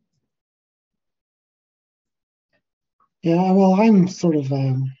 Yeah, well, I'm sort of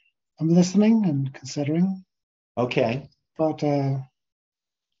I'm listening and considering. Okay. But do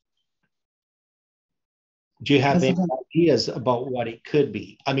you have any ideas about what it could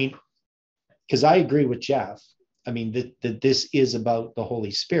be? I mean, because I agree with Jeff. I mean, that this is about the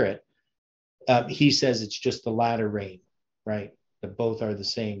Holy Spirit. He says it's just the latter rain, right? That both are the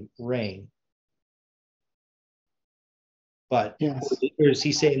same rain. But yes. Or is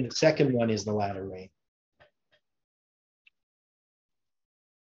he saying the second one is the latter rain?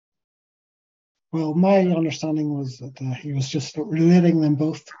 Well, my understanding was that he was just relating them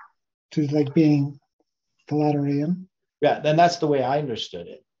both to like being the latter rain. Yeah, then that's the way I understood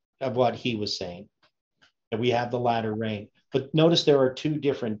it, of what he was saying, that we have the latter rain. But notice there are two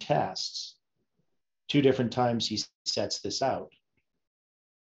different tests, two different times he sets this out,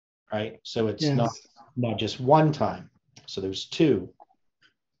 right? So it's Yes. not just one time. So there's two.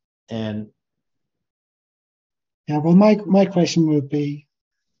 And Yeah, well, my question would be,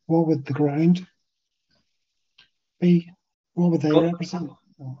 what would the ground be? What would they represent?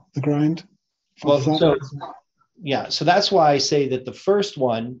 The ground. well, so that's why I say that the first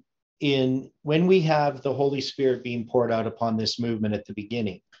one, when we have the Holy Spirit being poured out upon this movement at the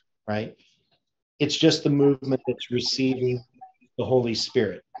beginning, right? It's just the movement that's receiving the Holy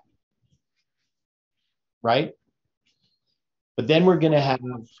Spirit, right? But then we're going to have,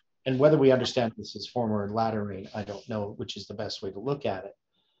 and whether we understand this as former or latter rain, I don't know which is the best way to look at it.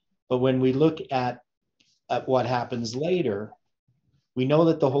 But when we look at what happens later, we know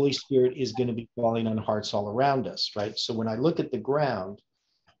that the Holy Spirit is going to be falling on hearts all around us, right? So when I look at the ground,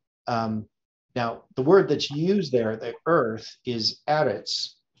 now the word that's used there, the earth, is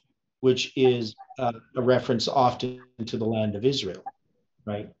eretz, which is a reference often to the land of Israel,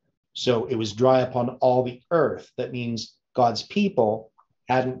 right? So it was dry upon all the earth. That means God's people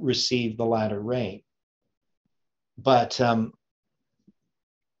hadn't received the latter rain. But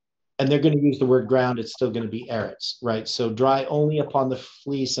and they're going to use the word ground, it's still going to be eretz, right? So dry only upon the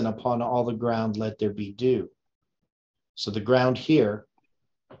fleece, and upon all the ground let there be dew. So the ground here,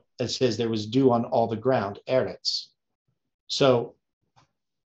 it says there was dew on all the ground, eretz. So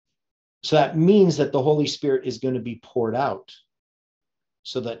that means that the Holy Spirit is going to be poured out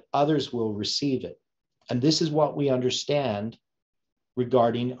so that others will receive it. And this is what we understand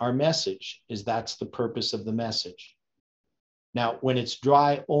regarding our message, is that's the purpose of the message. Now, when it's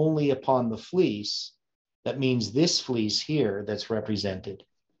dry only upon the fleece, that means this fleece here that's represented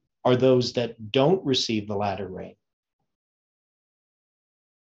are those that don't receive the latter rain.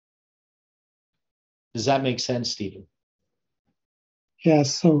 Does that make sense, Stephen?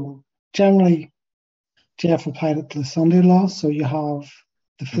 Yes, so generally, Jeff applied it to the Sunday law. So you have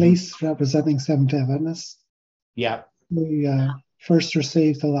the fleece representing Seventh-day Adventists. Yeah. We first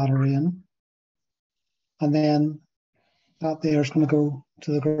receive the latter rain, and then that there is going to go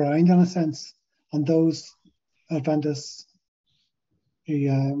to the ground in a sense. And those Adventists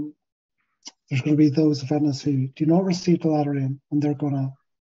who there's going to be those Adventists who do not receive the latter rain, and they're going to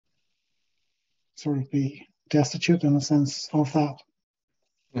sort of be destitute in a sense of that.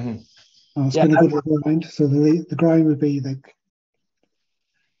 It's going to go to the ground. So the ground would be like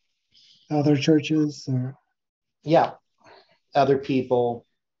other churches or other people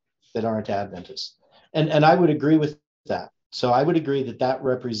that aren't Adventists. And I would agree with that. So I would agree that that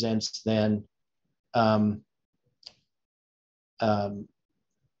represents then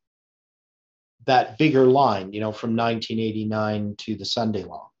that bigger line, from 1989 to the Sunday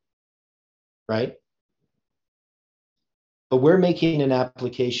law, right? But we're making an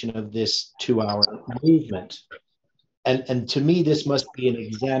application of this to our movement. And to me, this must be an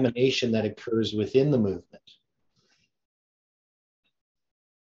examination that occurs within the movement.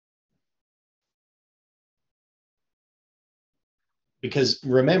 Because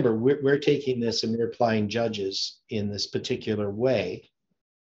remember, we're taking this and we're applying Judges in this particular way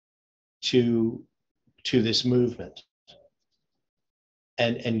to this movement.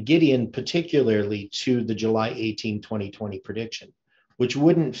 And Gideon particularly to the July 18, 2020 prediction, which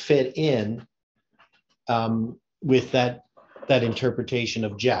wouldn't fit in with that interpretation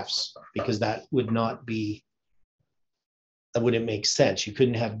of Jeff's, because that wouldn't make sense. You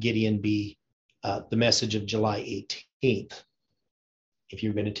couldn't have Gideon be the message of July 18th if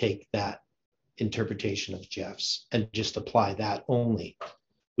you're going to take that interpretation of Jeff's and just apply that only.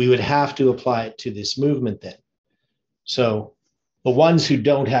 We would have to apply it to this movement then. So the ones who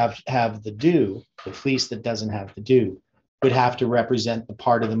don't have the dew, the fleece that doesn't have the dew, would have to represent the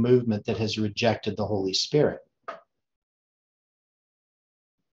part of the movement that has rejected the Holy Spirit.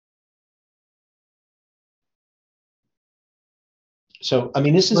 So, I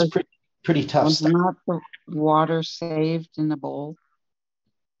mean, this is pretty tough stuff. Was not the water saved in the bowl?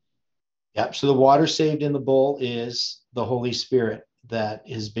 Yep. So the water saved in the bowl is the Holy Spirit that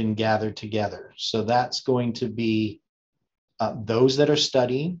has been gathered together. So that's going to be those that are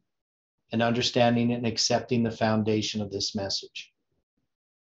studying and understanding and accepting the foundation of this message,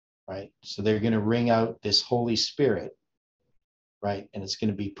 right? So they're going to wring out this Holy Spirit, right? And it's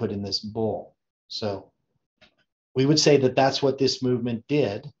going to be put in this bowl. So we would say that that's what this movement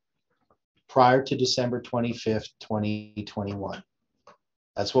did prior to December 25th, 2021.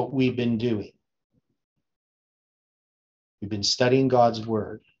 That's what we've been doing. We've been studying God's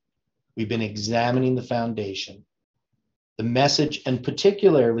word. We've been examining the foundation, the message, and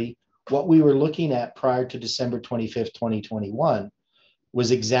particularly what we were looking at prior to December 25th, 2021,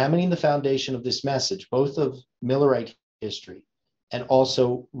 was examining the foundation of this message, both of Millerite history and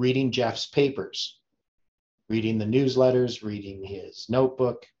also reading Jeff's papers, reading the newsletters, reading his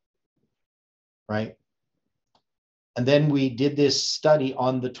notebook, right? And then we did this study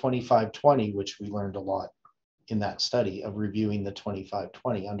on the 2520, which we learned a lot in that study of reviewing the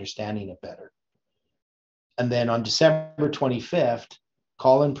 2520, understanding it better. And then on December 25th,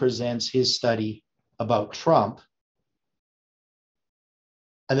 Colin presents his study about Trump.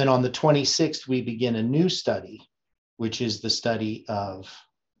 And then on the 26th, we begin a new study, which is the study of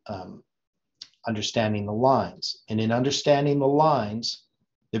understanding the lines. And in understanding the lines,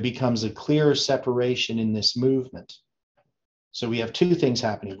 there becomes a clearer separation in this movement. So we have two things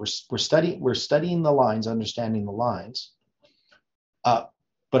happening. We're studying the lines, understanding the lines.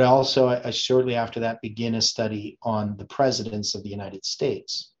 But also, I shortly after that begin a study on the presidents of the United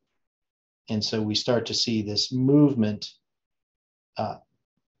States. And so we start to see this movement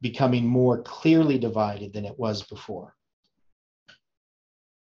becoming more clearly divided than it was before.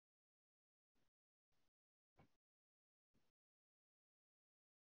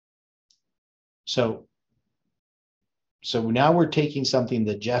 So now we're taking something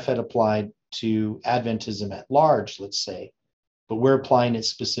that Jeff had applied to Adventism at large, let's say, but we're applying it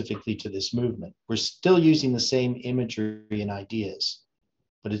specifically to this movement. We're still using the same imagery and ideas,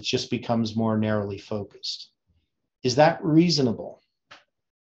 but it just becomes more narrowly focused. Is that reasonable?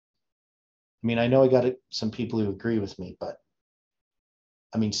 I mean, I know I got some people who agree with me, but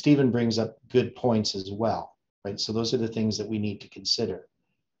I mean, Stephen brings up good points as well, right? So those are the things that we need to consider.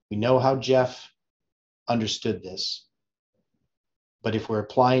 We know how Jeff understood this, but if we're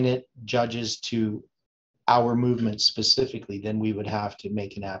applying it, Judges, to our movement specifically, then we would have to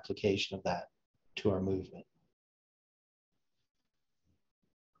make an application of that to our movement.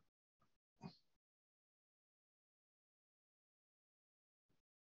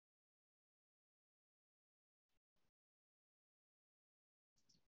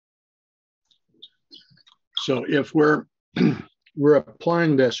 So if we're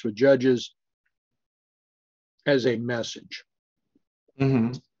applying this with Judges as a message,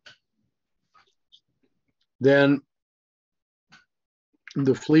 then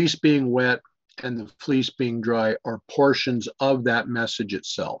the fleece being wet and the fleece being dry are portions of that message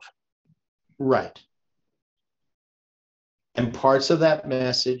itself. Right. And parts of that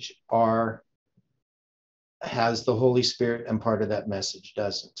message has the Holy Spirit, and part of that message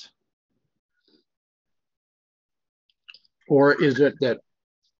doesn't. Or is it that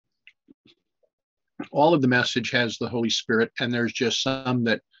all of the message has the Holy Spirit and there's just some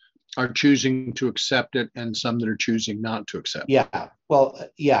that are choosing to accept it and some that are choosing not to accept it? Yeah, well,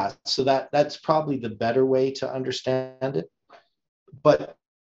 yeah, so that's probably the better way to understand it. But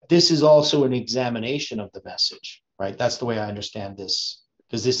this is also an examination of the message, right? That's the way I understand this,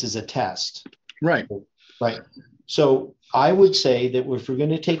 because this is a test. Right. Right. So I would say that if we're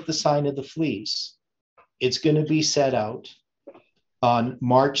going to take the sign of the fleece, it's going to be set out on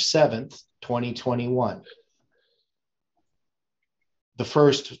March 7th, 2021. The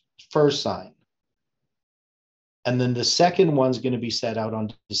first sign. And then the second one's going to be set out on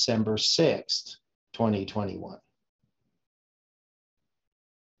December 6th, 2021.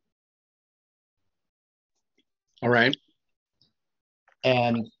 All right.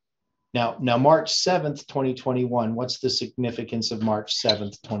 And now March 7th, 2021, what's the significance of March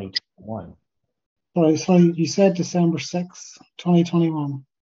 7th, 2021? So you said December 6th, 2021.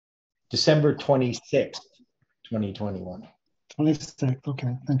 December 26th, 2021. 26th,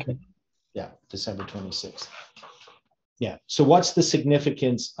 okay, thank you. Yeah, December 26th. Yeah, so what's the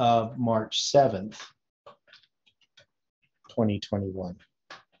significance of March 7th, 2021?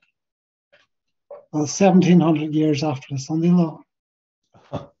 Well, 1700 years after the Sunday law.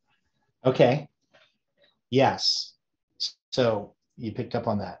 Okay, yes, so you picked up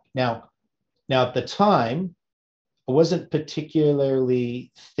on that. Now at the time, I wasn't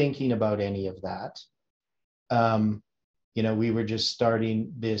particularly thinking about any of that. We were just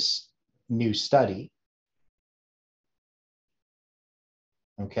starting this new study.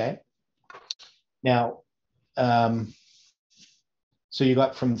 Okay. Now, so you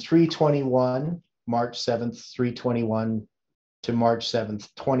got from 321, March 7th, 321 to March 7th,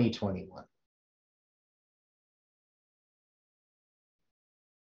 2021.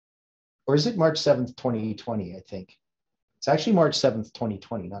 Or is it March 7th, 2020, I think. It's actually March 7th,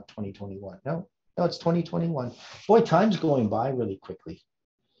 2020, not 2021. No, it's 2021. Boy, time's going by really quickly.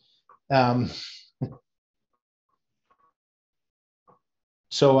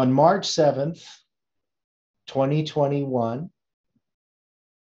 So on March 7th, 2021,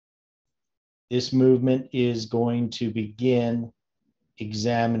 this movement is going to begin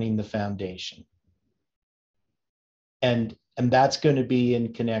examining the foundation. And that's going to be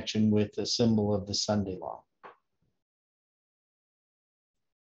in connection with the symbol of the Sunday law.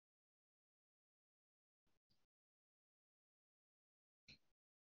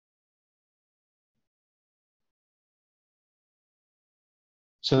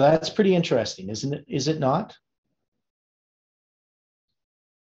 So that's pretty interesting, isn't it? Is it not?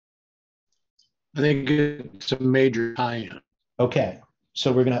 I think it's a major tie-in. Okay,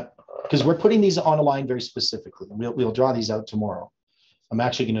 so we're gonna, because we're putting these on a line very specifically. We'll draw these out tomorrow. I'm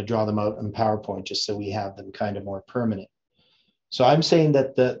actually going to draw them out in PowerPoint just so we have them kind of more permanent. So I'm saying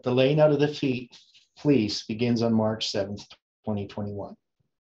that the laying out of the fleece begins on March 7th, 2021.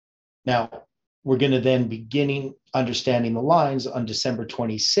 Now, we're going to then beginning understanding the lines on December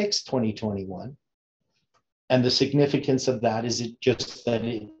 26th, 2021. And the significance of that is it just that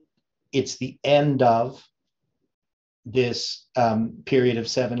it's the end of this period of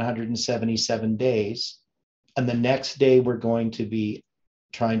 777 days. And the next day, we're going to be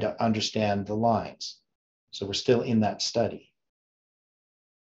trying to understand the lines. So we're still in that study.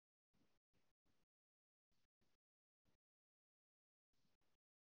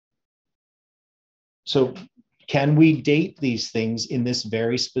 So can we date these things in this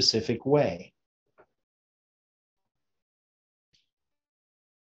very specific way?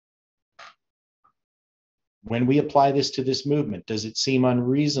 When we apply this to this movement, does it seem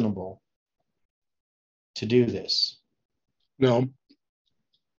unreasonable to do this? No.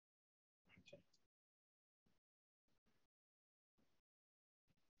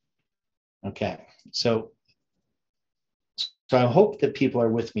 Okay, so I hope that people are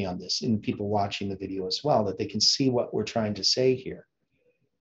with me on this and people watching the video as well, that they can see what we're trying to say here.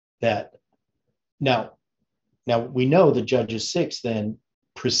 That now we know that Judges 6 then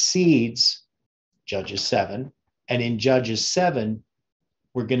precedes Judges 7. And in Judges 7,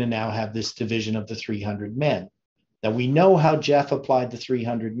 we're going to now have this division of the 300 men. Now we know how Jeff applied the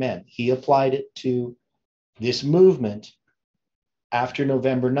 300 men. He applied it to this movement after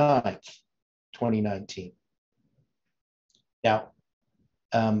November 9th, 2019. Now,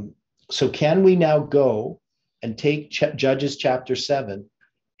 so can we now go and take Judges chapter 7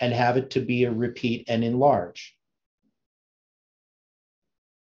 and have it to be a repeat and enlarge?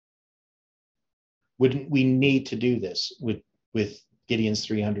 Wouldn't we need to do this with Gideon's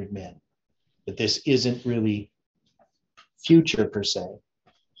 300 men? That this isn't really future per se,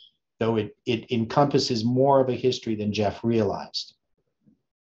 though it encompasses more of a history than Jeff realized.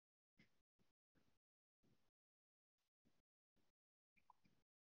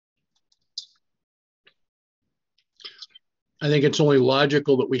 I think it's only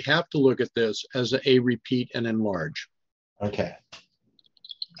logical that we have to look at this as a repeat and enlarge. Okay.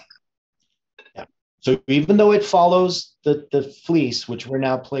 Yeah. So even though it follows the fleece, which we're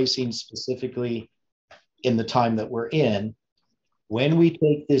now placing specifically in the time that we're in, when we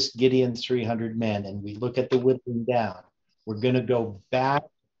take this Gideon's 300 men and we look at the whittling down, we're going to go back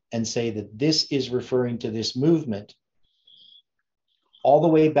and say that this is referring to this movement all the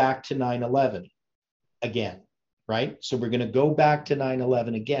way back to 9/11 again. Right? So we're going to go back to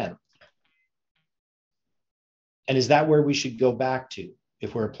 9/11 again. And is that where we should go back to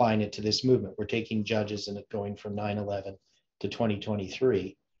if we're applying it to this movement? We're taking Judges and it going from 9/11 to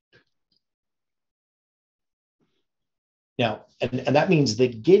 2023. Now, and that means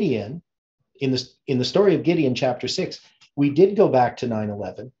that Gideon, in the story of Gideon chapter 6, we did go back to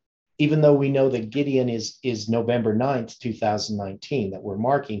 9/11, even though we know that Gideon is November 9th, 2019, that we're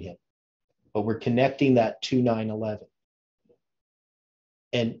marking him. But we're connecting that to 9/11.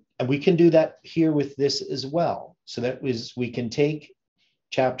 And we can do that here with this as well. So that was, we can take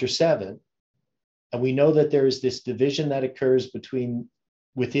chapter 7, and we know that there is this division that occurs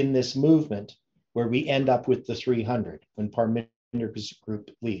within this movement where we end up with the 300 when Parminder's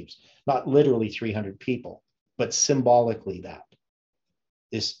group leaves. Not literally 300 people, but symbolically that.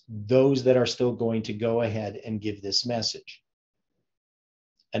 Those that are still going to go ahead and give this message.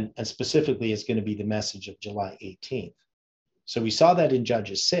 And specifically, it's going to be the message of July 18th. So we saw that in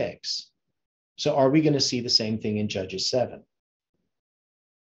Judges 6. So are we going to see the same thing in Judges 7?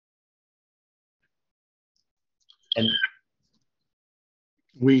 And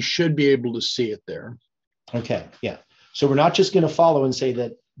we should be able to see it there. Okay, yeah. So we're not just going to follow and say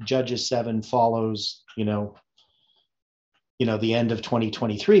that Judges 7 follows, the end of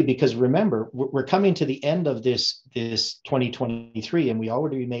 2023, because remember, we're coming to the end of this 2023, and we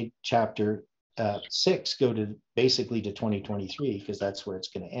already made chapter 6 go to basically to 2023 because that's where it's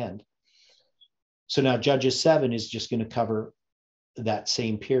going to end. So now Judges 7 is just going to cover that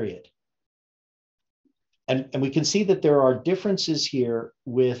same period. And we can see that there are differences here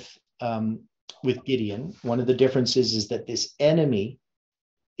with Gideon. One of the differences is that this enemy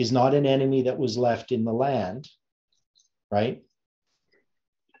is not an enemy that was left in the land, right?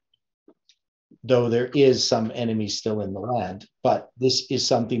 Though there is some enemies still in the land, but this is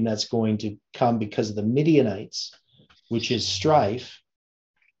something that's going to come because of the Midianites, which is strife,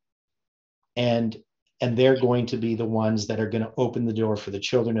 and they're going to be the ones that are going to open the door for the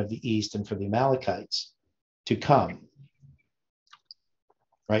children of the east and for the Amalekites to come,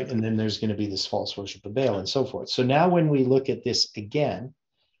 right? And then there's going to be this false worship of Baal and so forth. So now when we look at this again,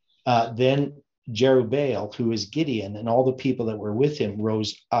 then Jerubbaal, who is Gideon, and all the people that were with him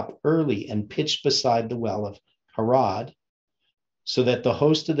rose up early and pitched beside the well of Harod, so that the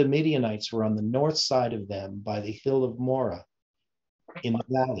host of the Midianites were on the north side of them by the hill of Morah in the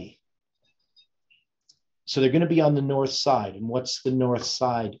valley. So they're going to be on the north side. And what's the north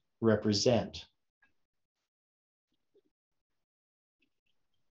side represent?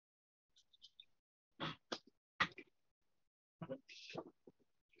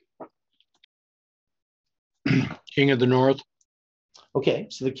 King of the North. Okay,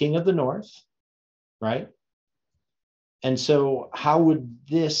 so the king of the north, right? And so how would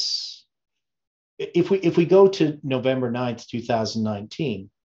this, if we go to November 9th, 2019,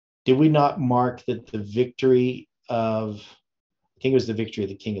 did we not mark that the victory of, I think it was the victory of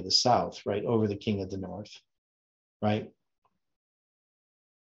the king of the south, right, over the king of the north, right?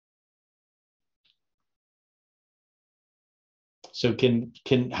 So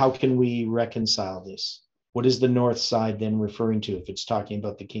how can we reconcile this? What is the north side then referring to if it's talking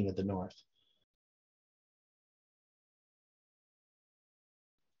about the king of the north?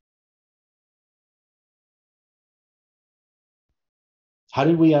 How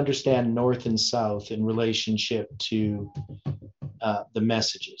did we understand north and south in relationship to the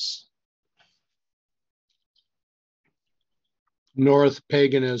messages? North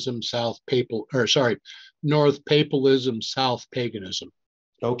paganism, south papal, or sorry, north papalism, south paganism.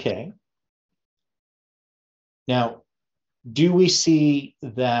 Okay. Now, do we see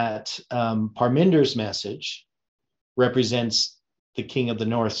that Parminder's message represents the king of the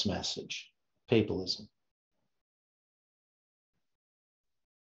north's message, papalism?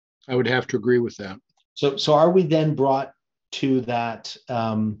 I would have to agree with that. So are we then brought to that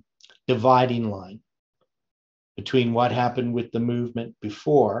dividing line between what happened with the movement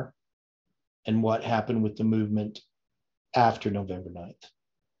before and what happened with the movement after November 9th?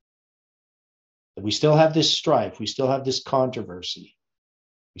 We still have this strife, we still have this controversy,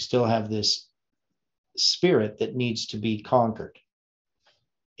 we still have this spirit that needs to be conquered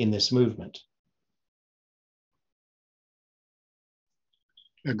in this movement.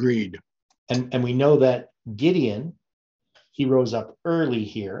 Agreed. And we know that Gideon, he rose up early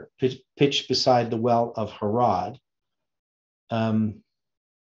here, pitched beside the well of Harod. And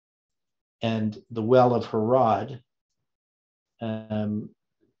the well of Harod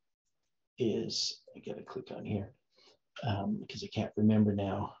is, I gotta click on here because I can't remember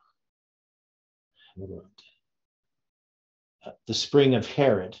now. The spring of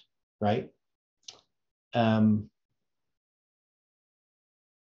Herod, right?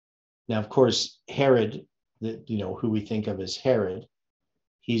 Now, of course, Herod, who we think of as Herod,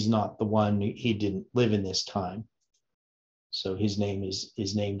 he's not the one, he didn't live in this time. So his name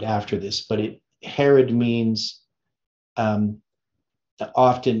is named after this, but Herod means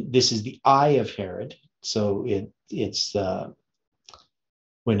often this is the eye of Herod. So it's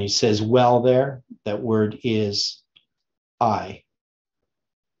when he says well there, that word is eye.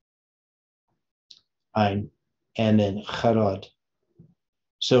 And then Harod.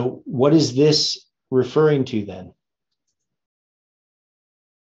 So what is this referring to then?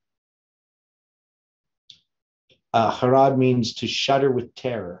 Harod means to shudder with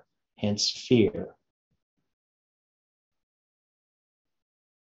terror, hence fear.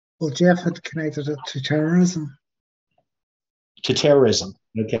 Well, Jeff had connected it to terrorism. To terrorism,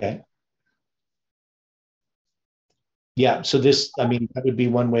 okay. Yeah, so this, I mean, that would be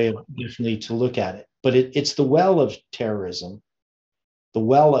one way of definitely to look at it. But it's the well of terrorism, the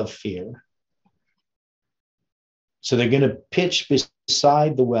well of fear. So they're going to pitch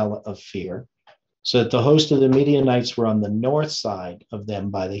beside the well of fear, so that the host of the Midianites were on the north side of them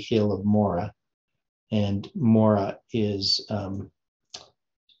by the hill of Morah. And Morah is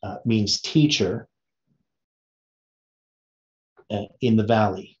means teacher in the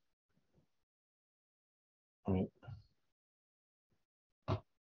valley. All right.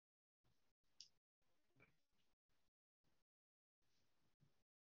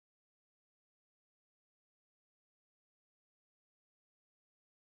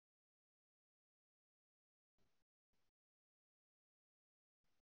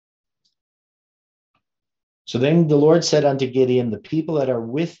 So then the Lord said unto Gideon, the people that are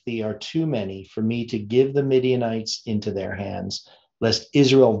with thee are too many for me to give the Midianites into their hands, lest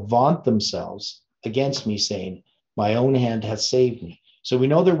Israel vaunt themselves against me, saying, my own hand hath saved me. So we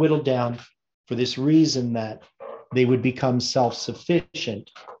know they're whittled down for this reason, that they would become self-sufficient,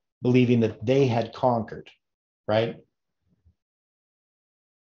 believing that they had conquered, right?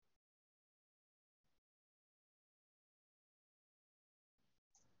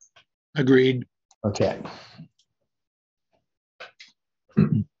 Agreed. Okay.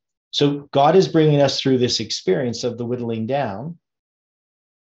 So God is bringing us through this experience of the whittling down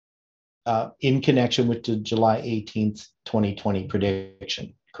in connection with the July 18th, 2020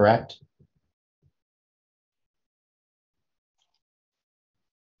 prediction, correct?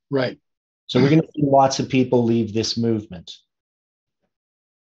 Right. So we're going to see lots of people leave this movement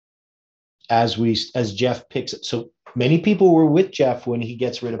as Jeff picks it. So many people were with Jeff when he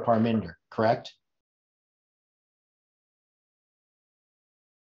gets rid of Parminder, correct?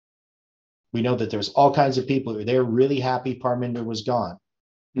 We know that there's all kinds of people who they're really happy Parminder was gone.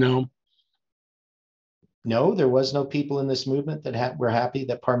 No. No, there was no people in this movement that were happy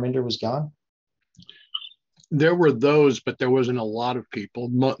that Parminder was gone. There were those, but there wasn't a lot of people.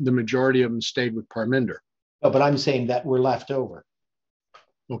 The majority of them stayed with Parminder. Oh, but I'm saying that were left over.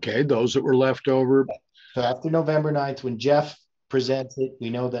 Okay, those that were left over. So after November 9th, when Jeff presents it, we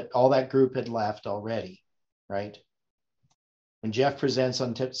know that all that group had left already, right? When Jeff presents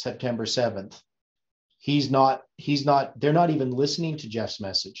on September 7th, they're not even listening to Jeff's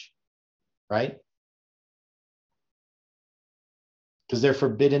message, right? Because they're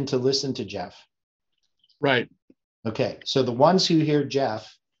forbidden to listen to Jeff. Right. Okay, so the ones who hear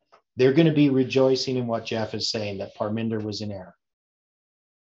Jeff, they're going to be rejoicing in what Jeff is saying, that Parminder was in error.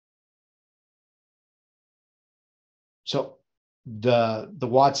 So the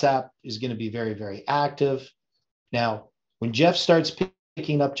WhatsApp is going to be very, very active. Now, when Jeff starts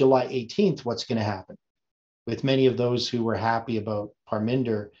picking up July 18th, what's going to happen? With many of those who were happy about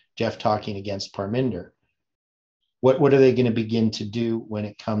Parminder, Jeff talking against Parminder, what are they going to begin to do when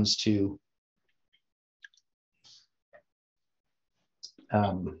it comes to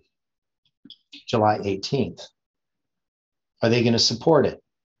July 18th? Are they going to support it?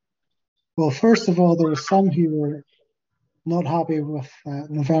 Well, first of all, there were some who were not happy with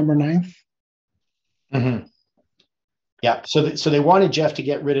November 9th. Mm-hmm. Yeah, so they wanted Jeff to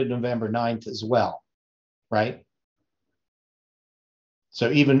get rid of November 9th as well, right? So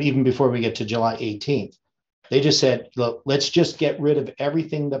even before we get to July 18th, they just said, look, let's just get rid of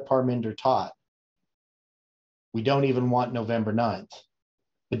everything that Parminder taught. We don't even want November 9th.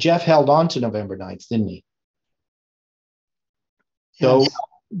 But Jeff held on to November 9th, didn't he? Yes.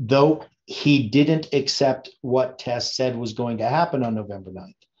 Though he didn't accept what Tess said was going to happen on November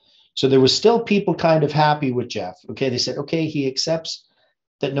 9th. So there was still people kind of happy with Jeff. Okay, they said, okay, he accepts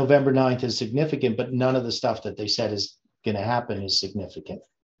that November 9th is significant, but none of the stuff that they said is going to happen is significant.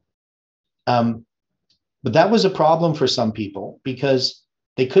 But that was a problem for some people because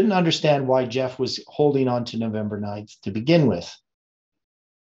they couldn't understand why Jeff was holding on to November 9th to begin with.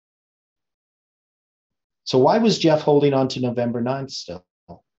 So why was Jeff holding on to November 9th still,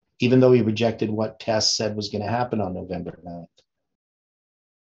 even though he rejected what Tess said was going to happen on November 9th?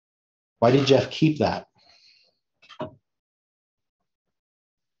 Why did Jeff keep that?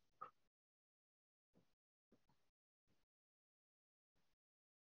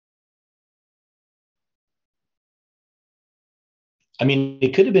 I mean,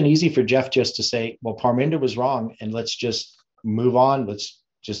 it could have been easy for Jeff just to say, well, Parminder was wrong, and let's just move on. Let's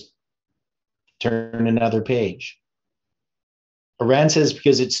just turn another page. Iran says,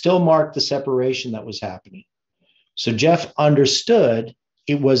 because it still marked the separation that was happening. So Jeff understood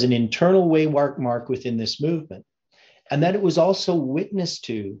it was an internal waymark mark within this movement, and that it was also witnessed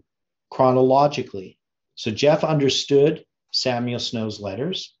to chronologically. So Jeff understood Samuel Snow's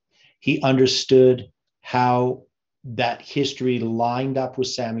letters. He understood how that history lined up with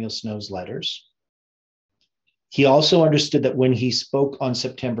Samuel Snow's letters. He also understood that when he spoke on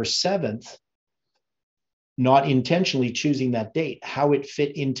September 7th, not intentionally choosing that date, how it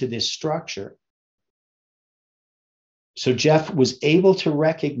fit into this structure. So Jeff was able to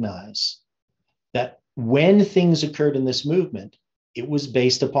recognize that when things occurred in this movement, it was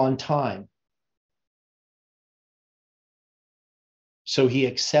based upon time. So he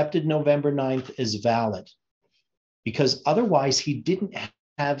accepted November 9th as valid, because otherwise he didn't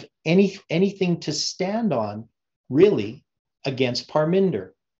have anything to stand on, really, against Parminder.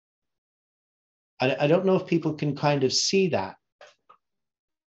 I don't know if people can kind of see that.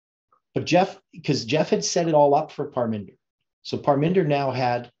 But because Jeff had set it all up for Parminder. So Parminder now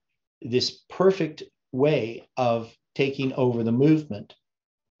had this perfect way of taking over the movement.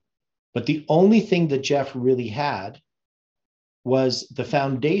 But the only thing that Jeff really had was the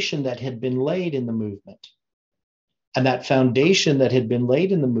foundation that had been laid in the movement. And that foundation that had been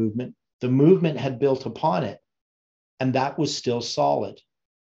laid in the movement had built upon it. And that was still solid.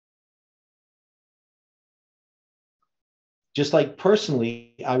 Just like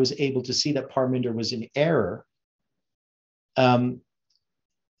personally, I was able to see that Parminder was in error. And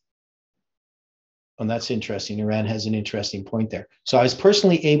that's interesting. Iran has an interesting point there. So I was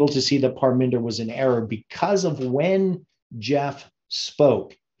personally able to see that Parminder was in error because of when Jeff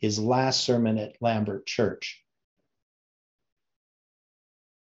spoke his last sermon at Lambert Church.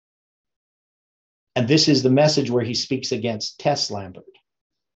 And this is the message where he speaks against Tess Lambert,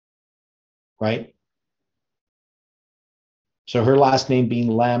 right? So her last name being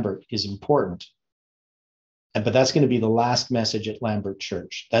Lambert is important. But that's going to be the last message at Lambert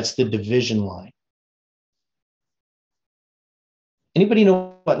Church. That's the division line. Anybody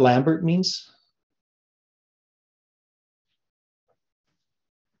know what Lambert means?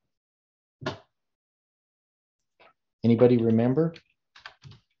 Anybody remember?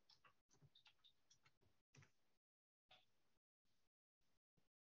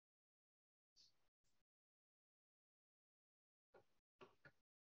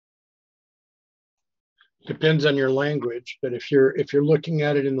 Depends on your language, but if you're looking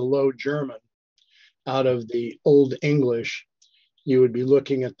at it in the Low German out of the Old English, you would be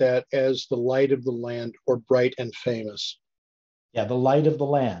looking at that as the light of the land or bright and famous. Yeah, the light of the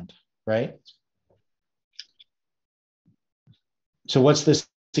land, right? So what's the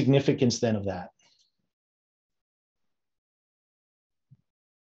significance then of that?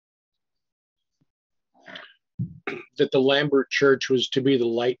 That the Lambert Church was to be the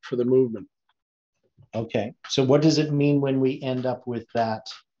light for the movement. Okay, so what does it mean when we end up with that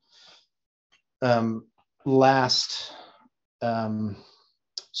last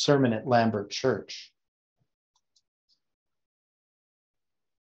sermon at Lambert Church?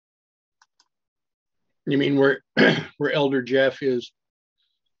 You mean where Elder Jeff is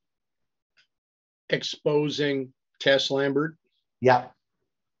exposing Tess Lambert? Yeah.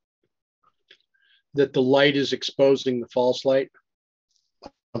 That the light is exposing the false light?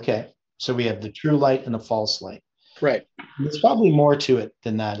 Okay, so we have the true light and the false light. Right. There's probably more to it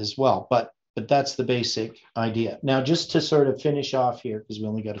than that as well, but that's the basic idea. Now, just to sort of finish off here, because we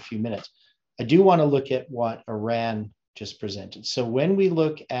only got a few minutes, I do want to look at what Iran just presented. So when we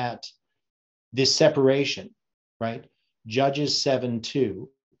look at this separation, right? Judges 7:2,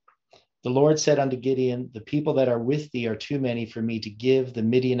 the Lord said unto Gideon, the people that are with thee are too many for me to give the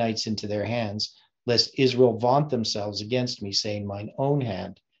Midianites into their hands, lest Israel vaunt themselves against me, saying, mine own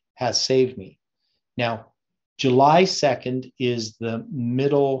hand hath saved me. Now, July 2nd is the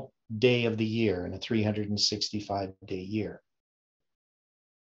middle day of the year in a 365-day year.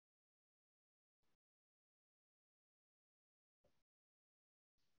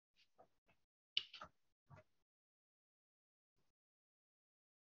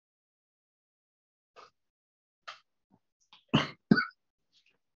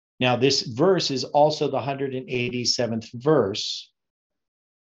 Now, this verse is also the 187th verse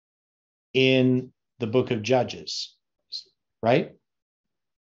in the book of Judges, right?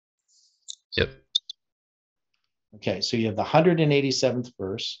 Yep. Okay, so you have the 187th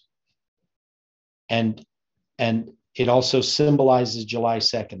verse, and it also symbolizes July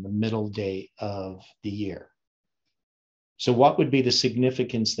 2nd, the middle day of the year. So what would be the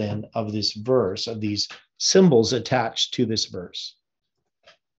significance then of this verse, of these symbols attached to this verse?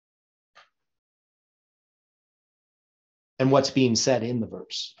 And what's being said in the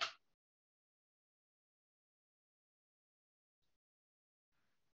verse?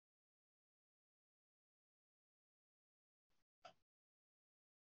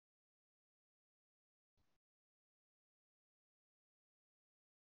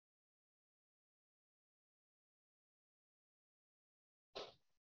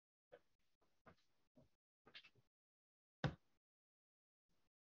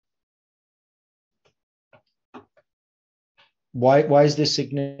 Why is this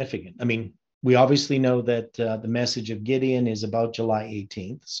significant? I mean, we obviously know that the message of Gideon is about July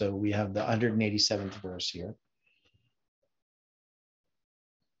 18th. So we have the 187th verse here.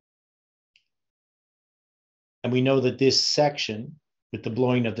 And we know that this section with the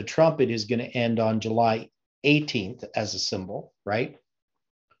blowing of the trumpet is going to end on July 18th as a symbol, right?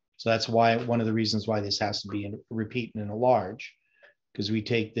 So that's why one of the reasons why this has to be a repeat and a large, because we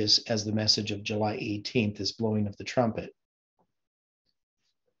take this as the message of July 18th, this blowing of the trumpet.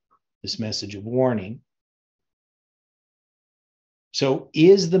 This message of warning. So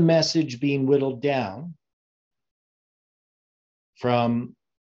is the message being whittled down from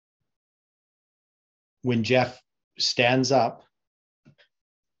when Jeff stands up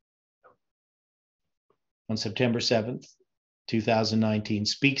on September 7th, 2019,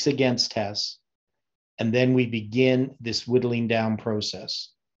 speaks against Hess, and then we begin this whittling down process?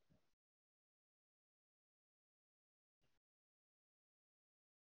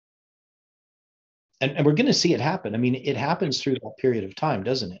 And we're going to see it happen. I mean, it happens through that period of time,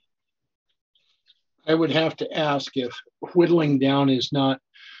 doesn't it? I would have to ask if whittling down is not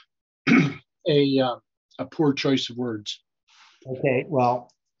a poor choice of words. Okay,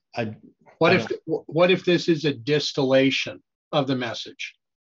 well, what if this is a distillation of the message?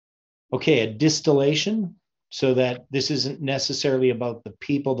 Okay, a distillation, so that this isn't necessarily about the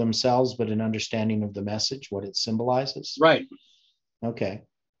people themselves, but an understanding of the message, what it symbolizes. Right. Okay.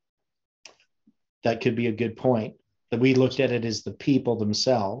 That could be a good point, that we looked at it as the people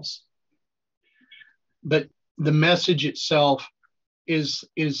themselves. But the message itself is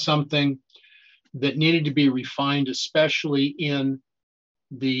something that needed to be refined, especially in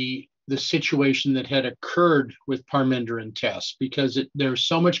the situation that had occurred with Parminder and Tess, because there's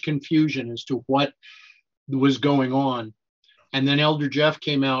so much confusion as to what was going on. And then Elder Jeff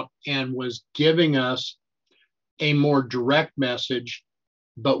came out and was giving us a more direct message,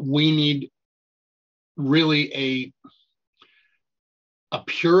 but we need really a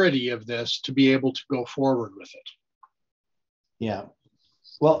purity of this to be able to go forward with it. Yeah.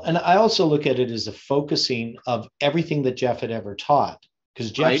 Well, and I also look at it as a focusing of everything that Jeff had ever taught, because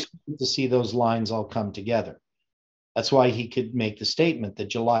Jeff's right to see those lines all come together. That's why he could make the statement that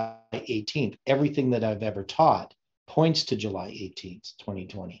July 18th, everything that I've ever taught points to July 18th,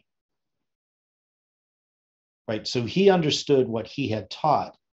 2020. Right. So he understood what he had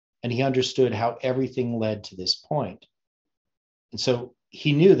taught, and he understood how everything led to this point. And so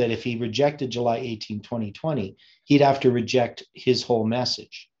he knew that if he rejected July 18, 2020, he'd have to reject his whole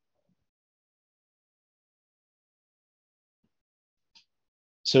message.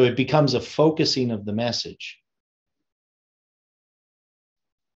 So it becomes a focusing of the message.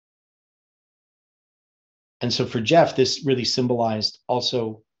 And so for Jeff, this really symbolized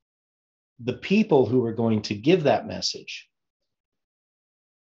also the people who were going to give that message.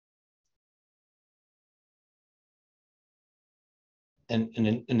 And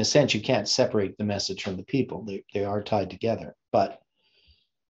in a sense, you can't separate the message from the people. They are tied together. But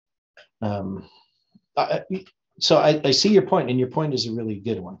so I see your point, and your point is a really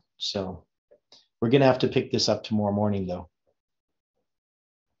good one. So we're going to have to pick this up tomorrow morning, though.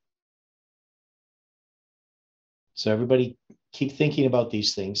 So everybody keep thinking about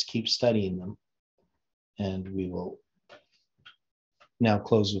these things, keep studying them, and we will now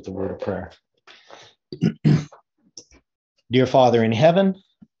close with the word of prayer. Dear Father in heaven,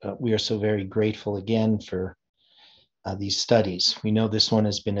 we are so very grateful again for these studies. We know this one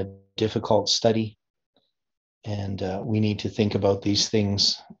has been a difficult study, and we need to think about these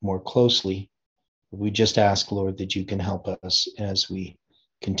things more closely. We just ask, Lord, that you can help us as we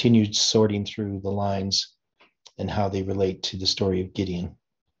continue sorting through the lines and how they relate to the story of Gideon.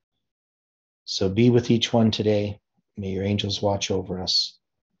 So be with each one today. May your angels watch over us.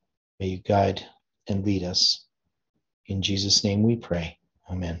 May you guide and lead us. In Jesus' name we pray.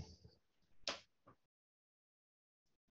 Amen.